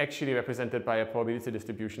 it's actually represented by a probability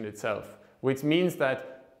distribution itself, which means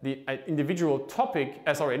that the individual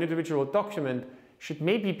document should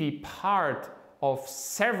maybe be part of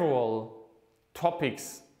several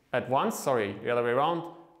topics at once. The other way around.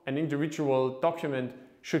 An individual document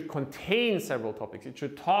should contain several topics. It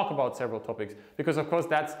should talk about several topics because, of course,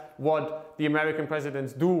 that's what the American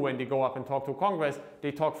presidents do when they go up and talk to Congress.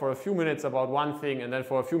 They talk for a few minutes about one thing and then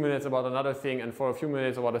for a few minutes about another thing and for a few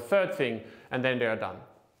minutes about a third thing, and then they are done.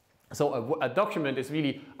 So a document is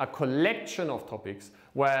really a collection of topics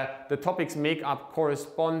where the topics make up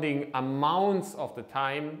corresponding amounts of the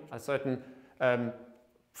time, a certain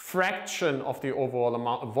fraction of the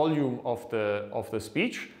overall volume of the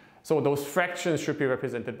speech. So those fractions should be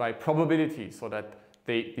represented by probability, so that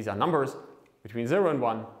these are numbers between 0 and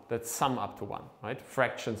 1 that sum up to 1, right?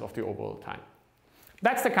 Fractions of the overall time.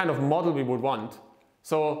 That's the kind of model we would want.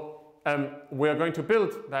 So we're going to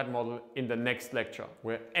build that model in the next lecture.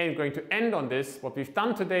 We're going to end on this. What we've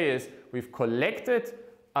done today is we've collected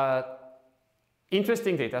an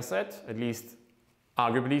interesting data set, at least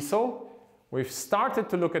arguably so. We've started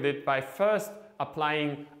to look at it by first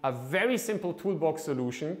applying a very simple toolbox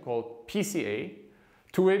solution called PCA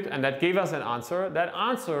to it, and that gave us an answer. That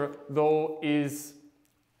answer, though, is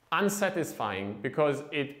unsatisfying because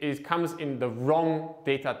it comes in the wrong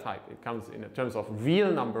data type. It comes in terms of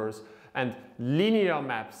real numbers and linear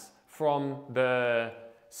maps from the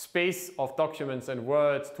space of documents and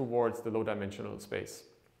words towards the low-dimensional space.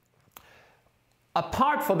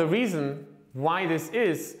 Apart from the reason why this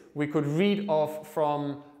is, we could read off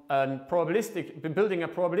from building a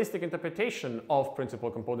probabilistic interpretation of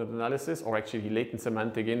principal component analysis, or actually latent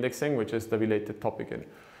semantic indexing, which is the related topic in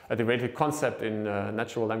the related concept in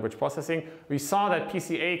natural language processing. We saw that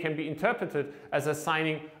PCA can be interpreted as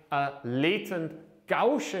assigning a latent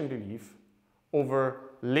Gaussian belief over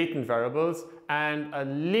latent variables and a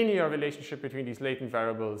linear relationship between these latent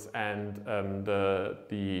variables and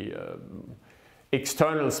the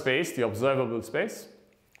external space, the observable space.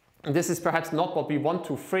 And this is perhaps not what we want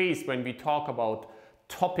to phrase when we talk about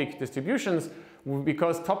topic distributions,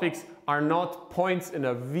 because topics are not points in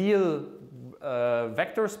a real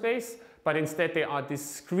vector space, but instead they are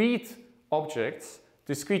discrete objects,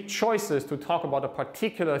 discrete choices to talk about a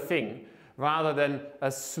particular thing, rather than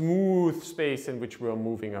a smooth space in which we're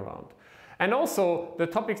moving around. And also, the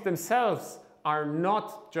topics themselves are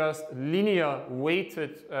not just linear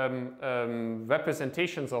weighted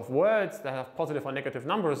representations of words that have positive or negative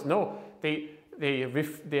numbers. No, they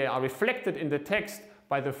are reflected in the text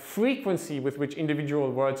by the frequency with which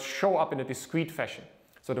individual words show up in a discrete fashion.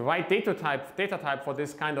 So the right data type for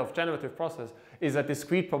this kind of generative process is a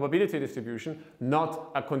discrete probability distribution,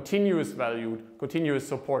 not a continuous valued, continuous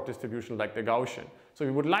support distribution like the Gaussian. So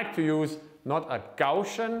we would like to use not a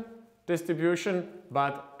Gaussian distribution,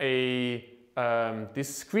 but a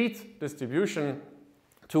discrete distribution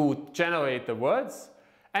to generate the words.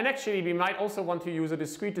 And actually we might also want to use a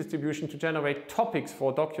discrete distribution to generate topics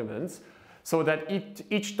for documents, so that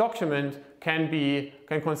each document can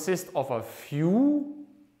consist of a few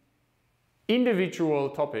individual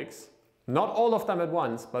topics, not all of them at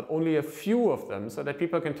once, but only a few of them, so that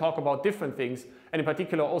people can talk about different things, and in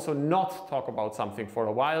particular also not talk about something for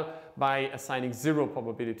a while by assigning 0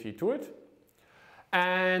 probability to it.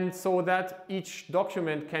 And so that each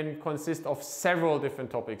document can consist of several different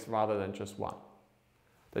topics rather than just one.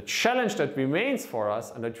 The challenge that remains for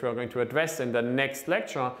us, and that we are going to address in the next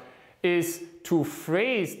lecture, is to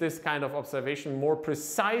phrase this kind of observation more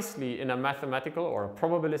precisely in a mathematical or a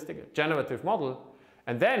probabilistic generative model,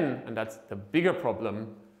 and then, and that's the bigger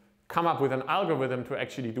problem, come up with an algorithm to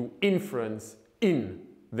actually do inference in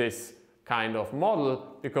this kind of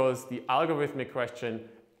model, because the algorithmic question,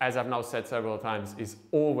 as I've now said several times, is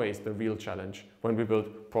always the real challenge when we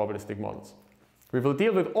build probabilistic models. We will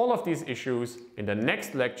deal with all of these issues in the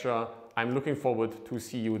next lecture. I'm looking forward to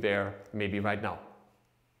see you there, maybe right now.